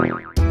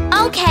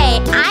 Okay,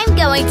 I'm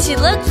going to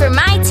look for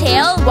my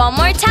tail one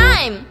more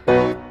time.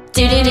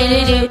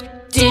 Do-do-do-do-do,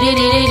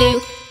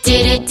 do-do-do-do-do,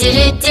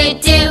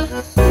 do-do-do-do-do-do.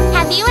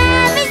 Have you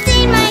ever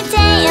seen my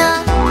tail?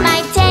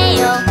 My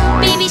tail,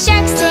 baby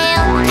shark's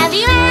tail. Have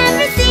you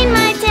ever seen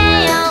my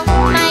tail?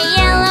 My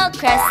yellow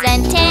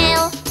crescent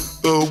tail.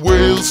 A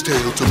whale's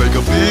tail to make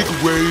a big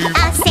wave.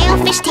 A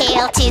sailfish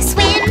tail to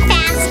swim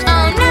fast.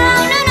 Oh no,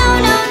 no, no,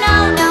 no, no,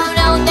 no,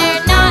 no,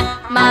 they're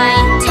not my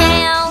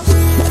tail.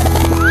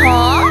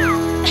 Huh?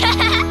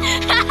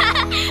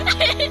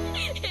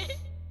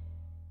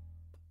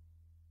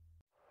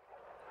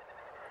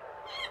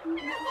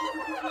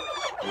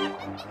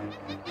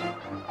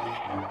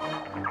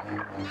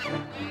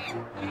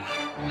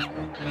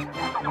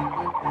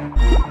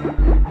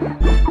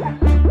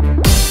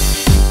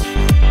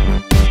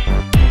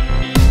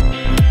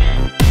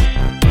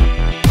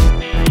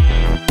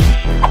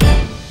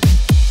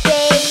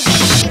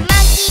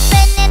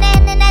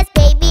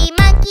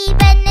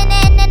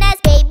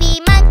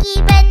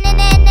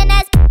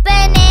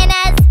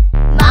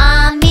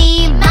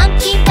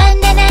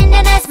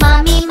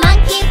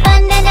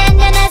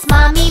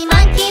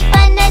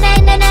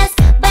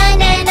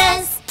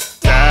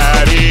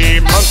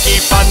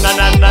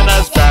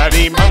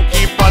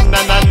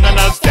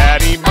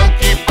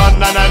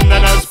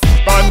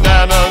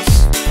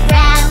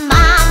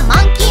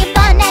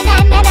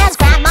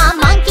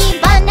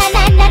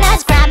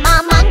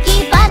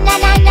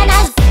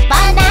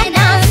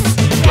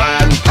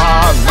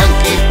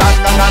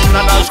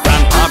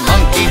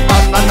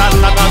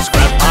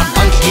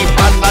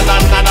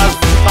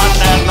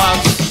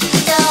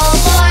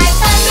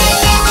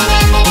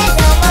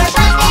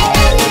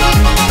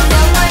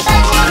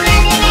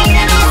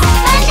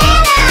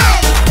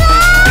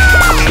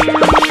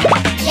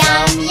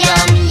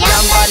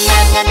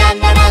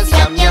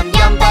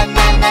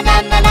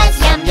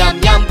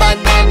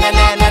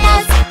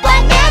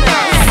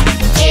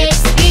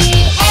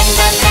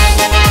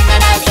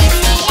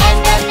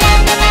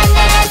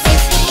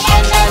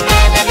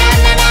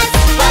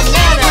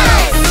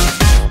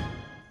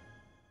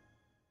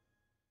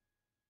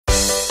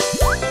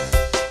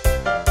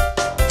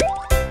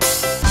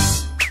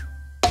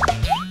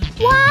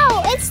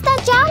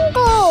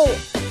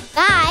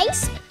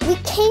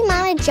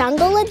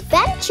 Jungle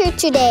adventure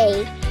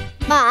today,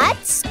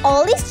 but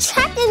Ollie's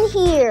trapped in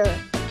here.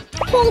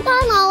 Hold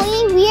on,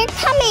 Ollie, we're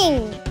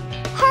coming.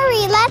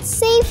 Hurry, let's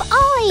save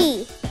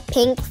Ollie.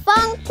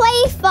 Pinkfong,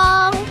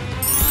 Playfong.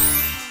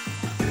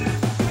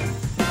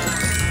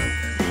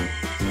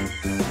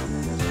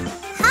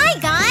 Hi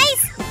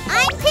guys,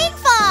 I'm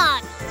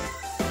Pinkfong.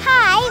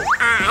 Hi,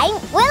 I'm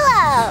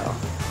Willow.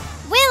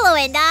 Willow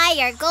and I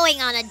are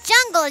going on a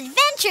jungle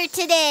adventure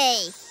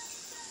today.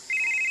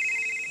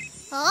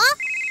 Huh?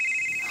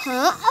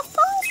 Huh? A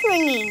phone's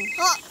ringing.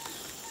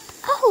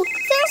 Oh,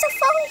 there's a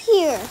phone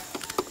here.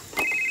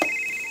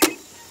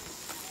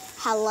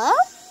 Hello?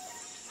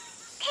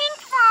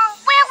 Pinkfong,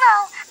 Willow,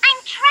 I'm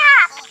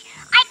trapped.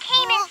 I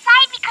came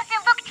inside because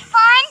it looked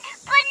fun,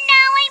 but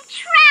now I'm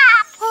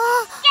trapped.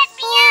 Get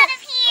me out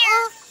of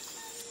here.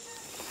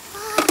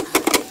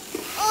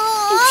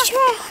 I'm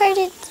sure I heard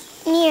it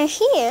near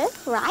here,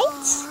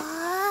 right?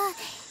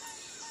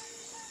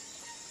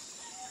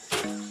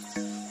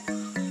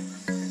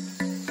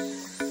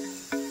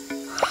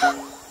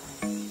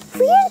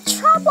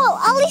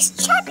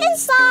 He's trapped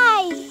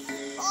inside.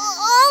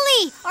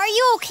 Ollie, are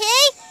you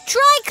okay?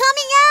 Try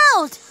coming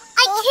out.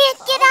 I can't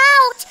get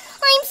out.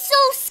 I'm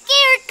so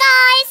scared,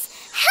 guys.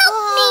 Help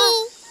me.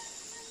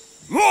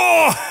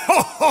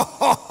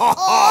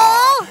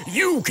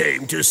 You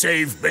came to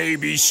save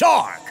Baby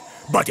Shark,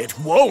 but it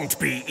won't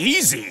be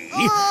easy.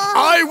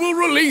 I will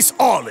release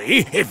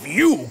Ollie if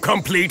you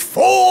complete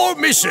 4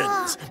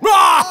 missions.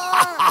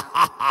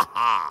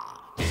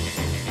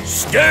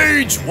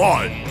 Stage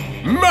 1.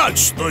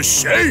 Match the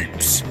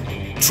shapes.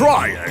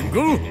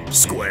 Triangle,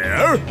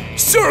 square,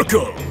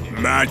 circle.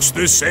 Match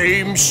the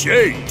same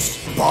shapes.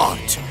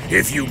 But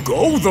if you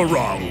go the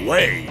wrong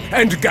way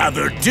and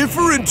gather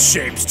different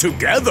shapes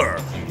together,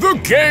 the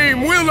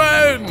game will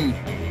end.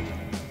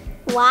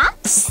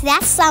 What?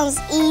 That sounds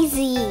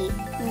easy.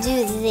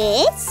 Do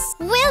this?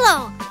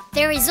 Willow,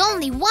 there is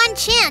only one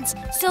chance,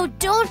 so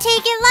don't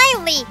take it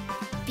lightly.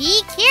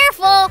 Be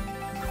careful.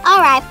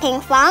 Alright,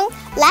 Pinkfong.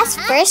 Let's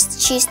first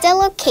choose the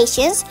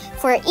locations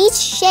for each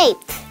shape.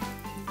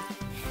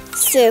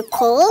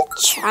 Circle,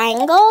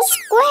 triangle,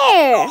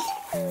 square.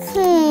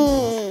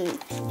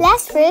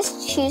 Let's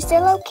first choose the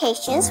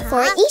locations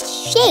for each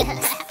shape.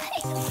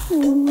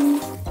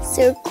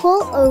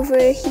 Circle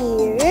over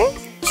here,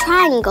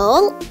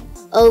 triangle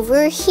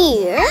over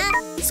here,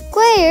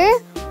 square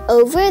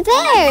over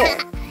there.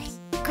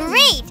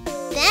 Great!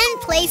 Then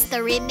place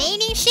the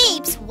remaining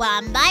shapes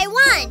one by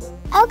one.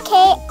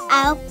 Okay,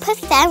 I'll put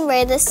them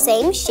where the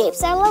same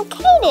shapes are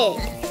located.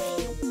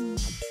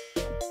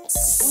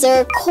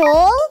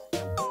 Circle,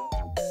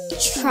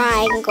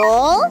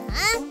 triangle,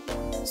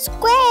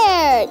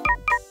 square.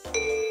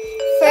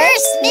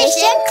 First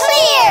mission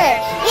clear!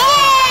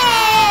 Yay!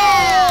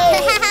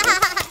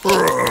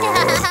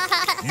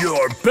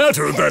 You're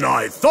better than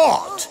I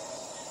thought.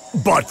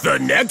 But the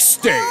next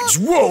stage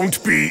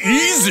won't be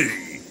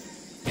easy.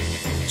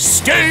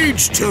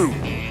 Stage 2.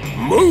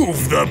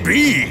 Move the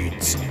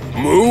beads.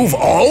 Move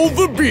all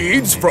the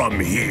beads from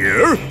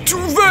here to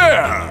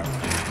there.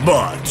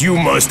 But you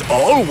must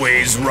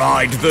always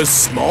ride the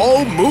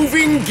small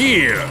moving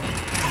gear.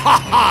 Ha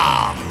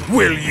ha!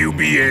 Will you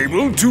be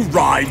able to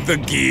ride the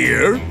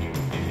gear?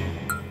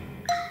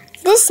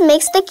 This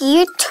makes the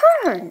gear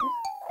turn.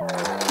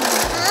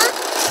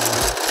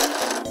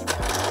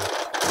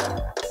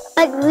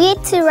 Agree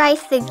to ride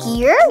the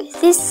gear?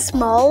 This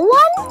small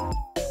one?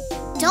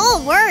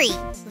 Don't worry.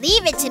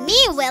 Leave it to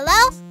me,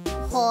 Willow.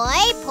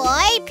 Hoi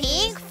poi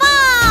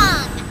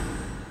Pinkfong!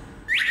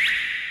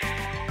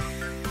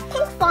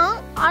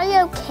 Pinkfong, are you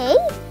okay?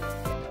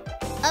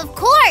 Of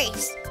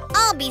course.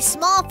 I'll be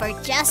small for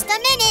just a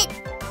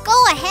minute.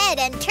 Go ahead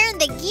and turn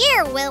the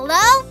gear,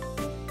 Willow.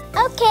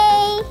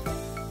 Okay.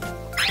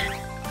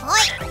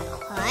 Hoi,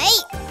 hoi.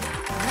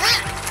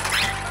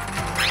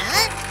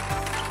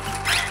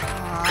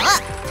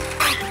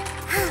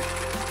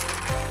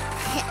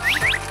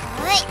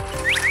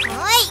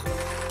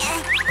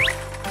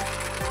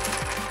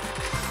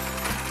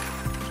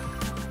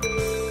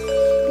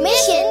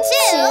 Mission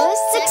 2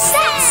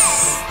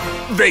 success!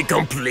 They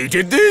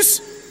completed this?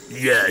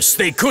 Yes,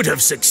 they could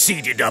have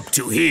succeeded up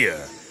to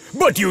here.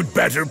 But you'd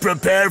better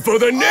prepare for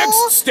the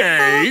next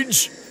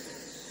stage.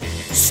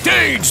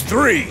 Stage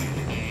 3.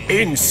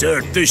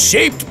 Insert the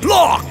shaped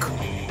block.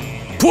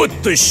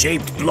 Put the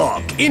shaped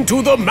block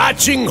into the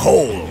matching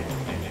hole.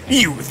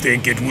 You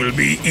think it will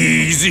be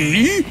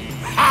easy?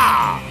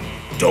 Ha!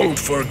 Don't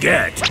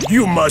forget,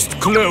 you must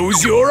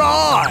close your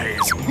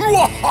eyes.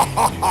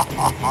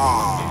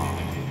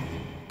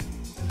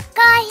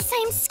 Guys,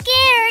 I'm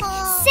scared.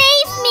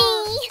 Save me.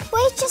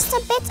 Wait just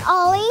a bit,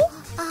 Ollie.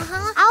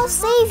 I'll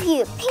save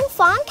you.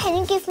 Pinkfong, can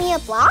you give me a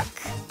block?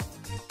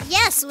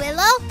 Yes,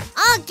 Willow.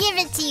 I'll give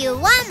it to you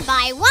one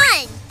by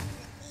one.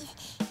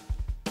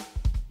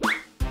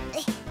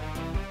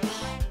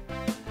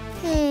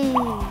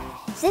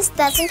 This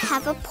doesn't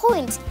have a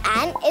point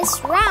and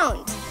it's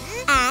round.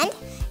 And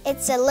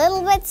it's a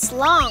little bit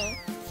long.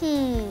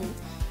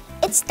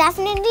 It's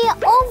definitely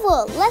an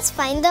oval. Let's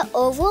find the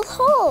oval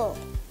hole.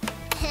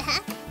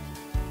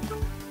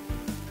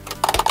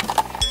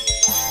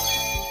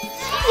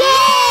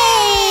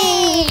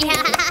 Yay!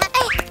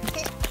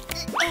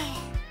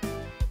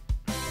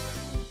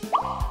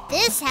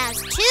 This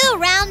has 2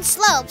 round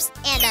slopes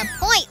and a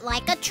point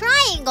like a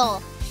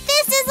triangle.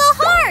 This is a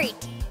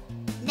heart.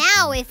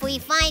 Now if we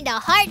find a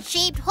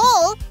heart-shaped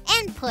hole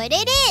and put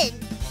it in.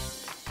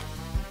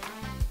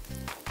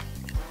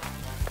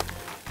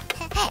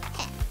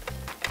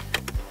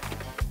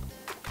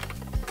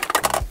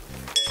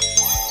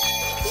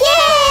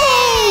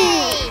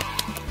 Yay!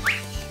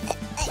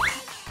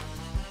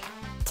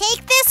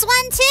 Take this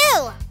one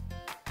too.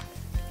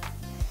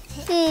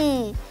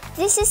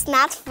 This is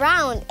not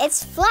round,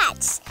 it's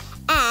flat.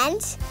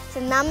 And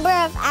the number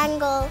of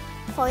angle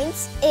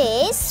points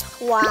is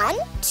 1,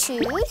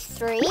 2,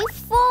 3,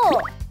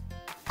 4.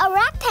 A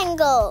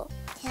rectangle.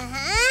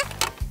 Yay!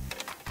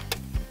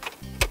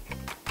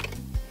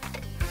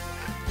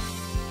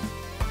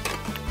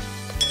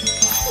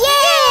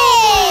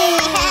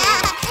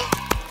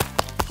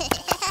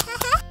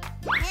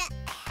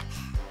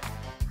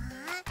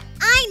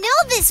 I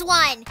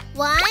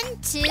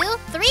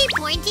 3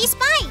 pointy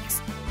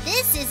spikes.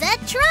 This is a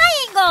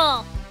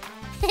triangle.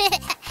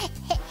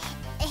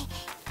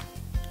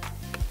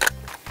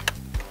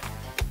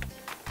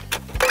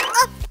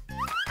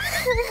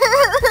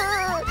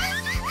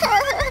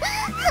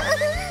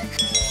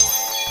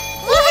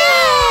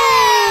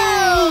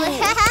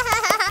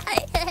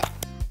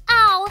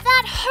 Ow,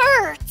 that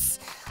hurts.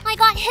 I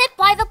got hit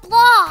by the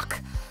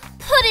block.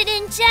 Put it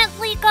in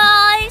gently,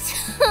 guys.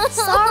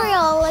 Sorry,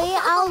 Ollie.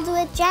 I'll do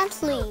it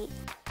gently.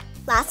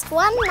 Last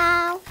one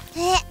now.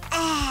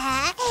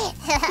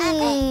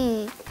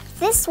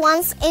 This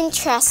one's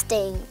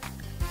interesting.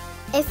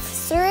 If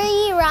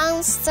 3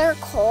 round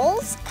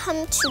circles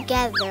come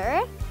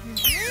together,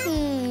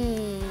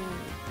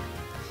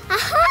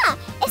 aha!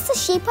 It's the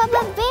shape of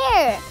a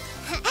bear.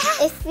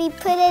 If we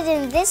put it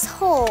in this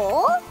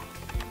hole,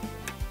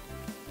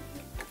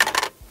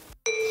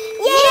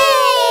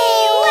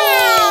 yay!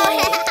 Wow!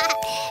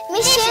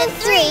 Mission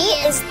 3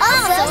 is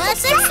also a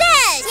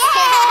success.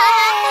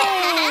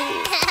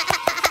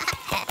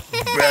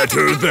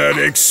 Better than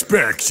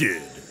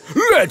expected.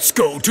 Let's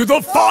go to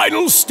the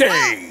final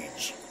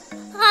stage.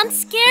 I'm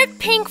scared,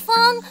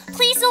 Pinkfong.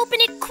 Please open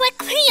it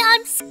quickly.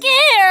 I'm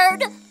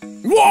scared.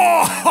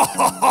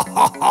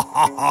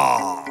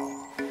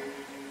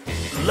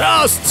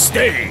 Last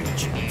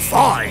stage.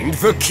 Find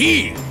the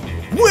key.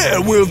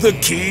 Where will the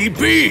key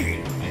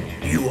be?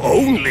 You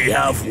only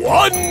have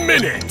 1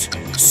 minute.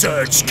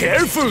 Search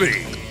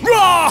carefully.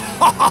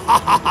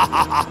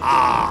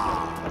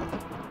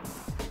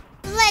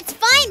 Let's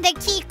find the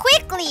key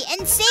quickly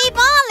and save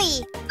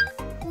Ollie.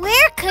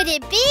 Where could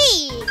it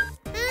be?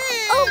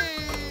 oh,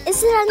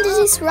 is it under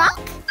this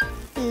rock?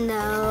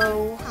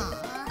 No.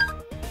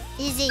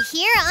 Is it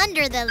here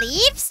under the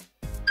leaves?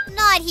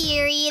 Not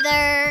here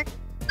either.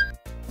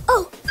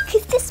 Oh,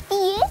 could this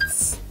be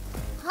it?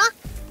 Huh?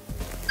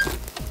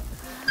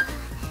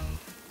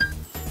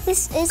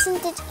 This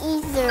isn't it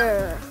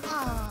either.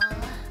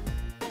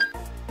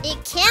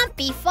 It can't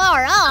be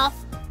far off.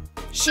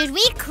 Should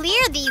we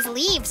clear these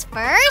leaves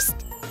first?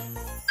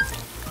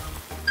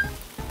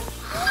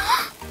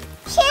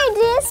 Here it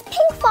is!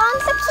 Pinkfong,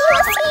 the key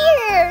was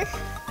here!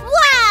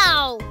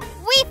 Wow!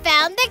 We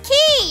found the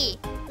key!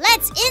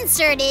 Let's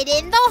insert it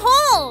in the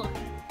hole!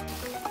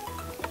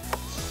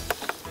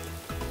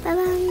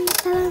 Ba-bum,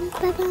 ba-bum,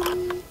 ba-bum.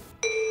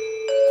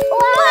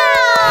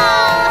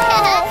 Wow!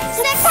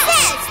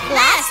 Success!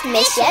 Last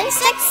mission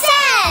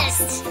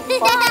success!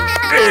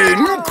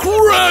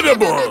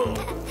 Incredible!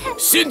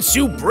 Since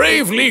you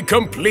bravely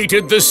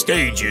completed the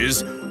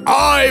stages,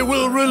 I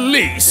will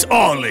release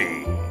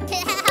Ollie.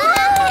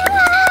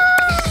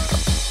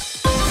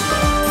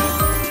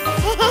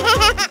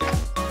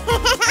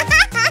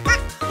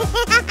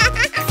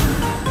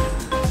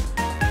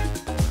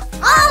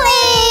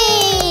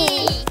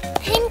 Ollie!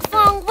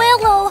 Pinkfong,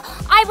 Willow,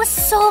 I was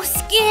so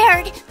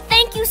scared.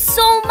 Thank you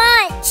so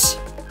much.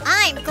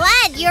 I'm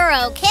glad you're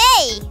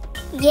okay.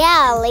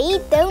 Yeah, Lee,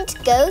 don't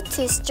go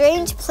to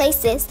strange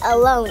places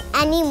alone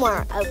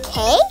anymore,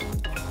 okay?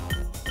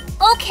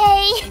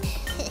 Okay.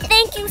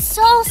 Thank you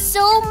so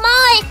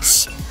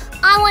much.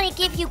 I want to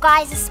give you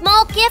guys a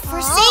small gift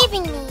for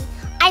saving me.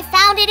 I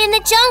found it in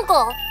the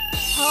jungle.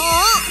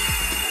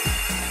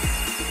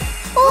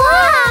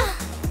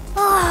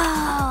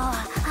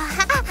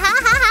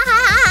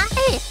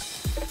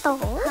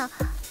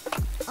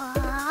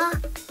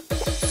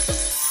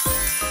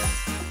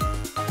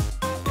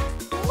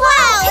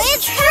 Wow,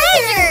 it's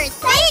treasure!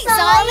 Thanks,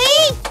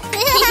 Ollie!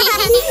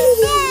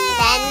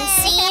 Then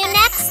see you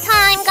next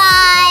time,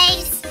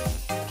 guys.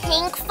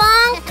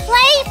 Pinkfong,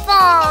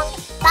 Playfong.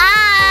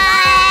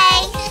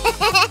 Bye.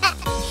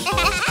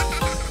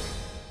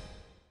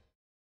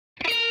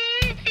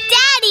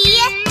 Daddy!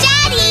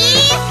 Daddy!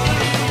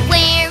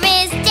 Where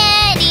is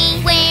Daddy?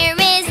 Where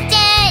is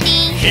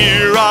Daddy?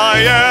 Here I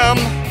am,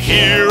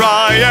 here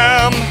I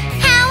am.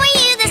 How are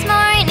you this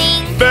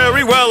morning?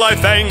 Very well, I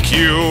thank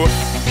you.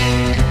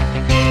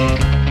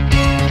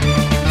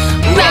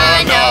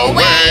 Run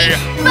away!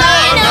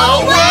 Run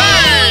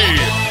away!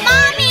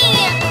 Mommy!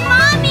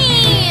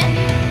 Mommy!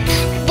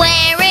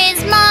 Where is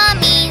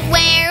Mommy?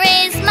 Where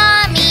is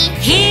Mommy?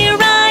 Here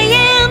I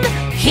am,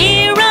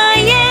 here I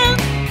am.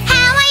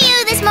 How are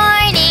you this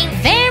morning?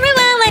 Very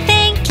well, I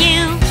thank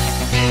you.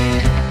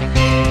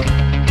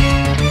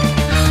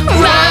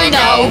 Run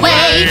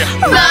away!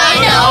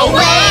 Run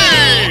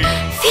away!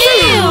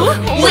 Phew!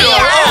 We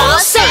are all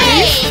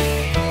safe!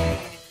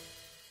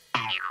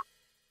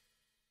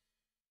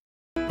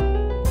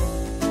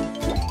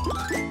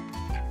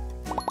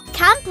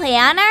 Come play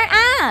on our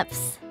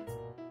apps.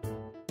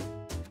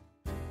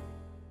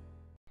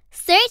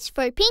 Search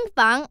for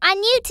Pinkfong on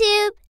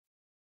YouTube.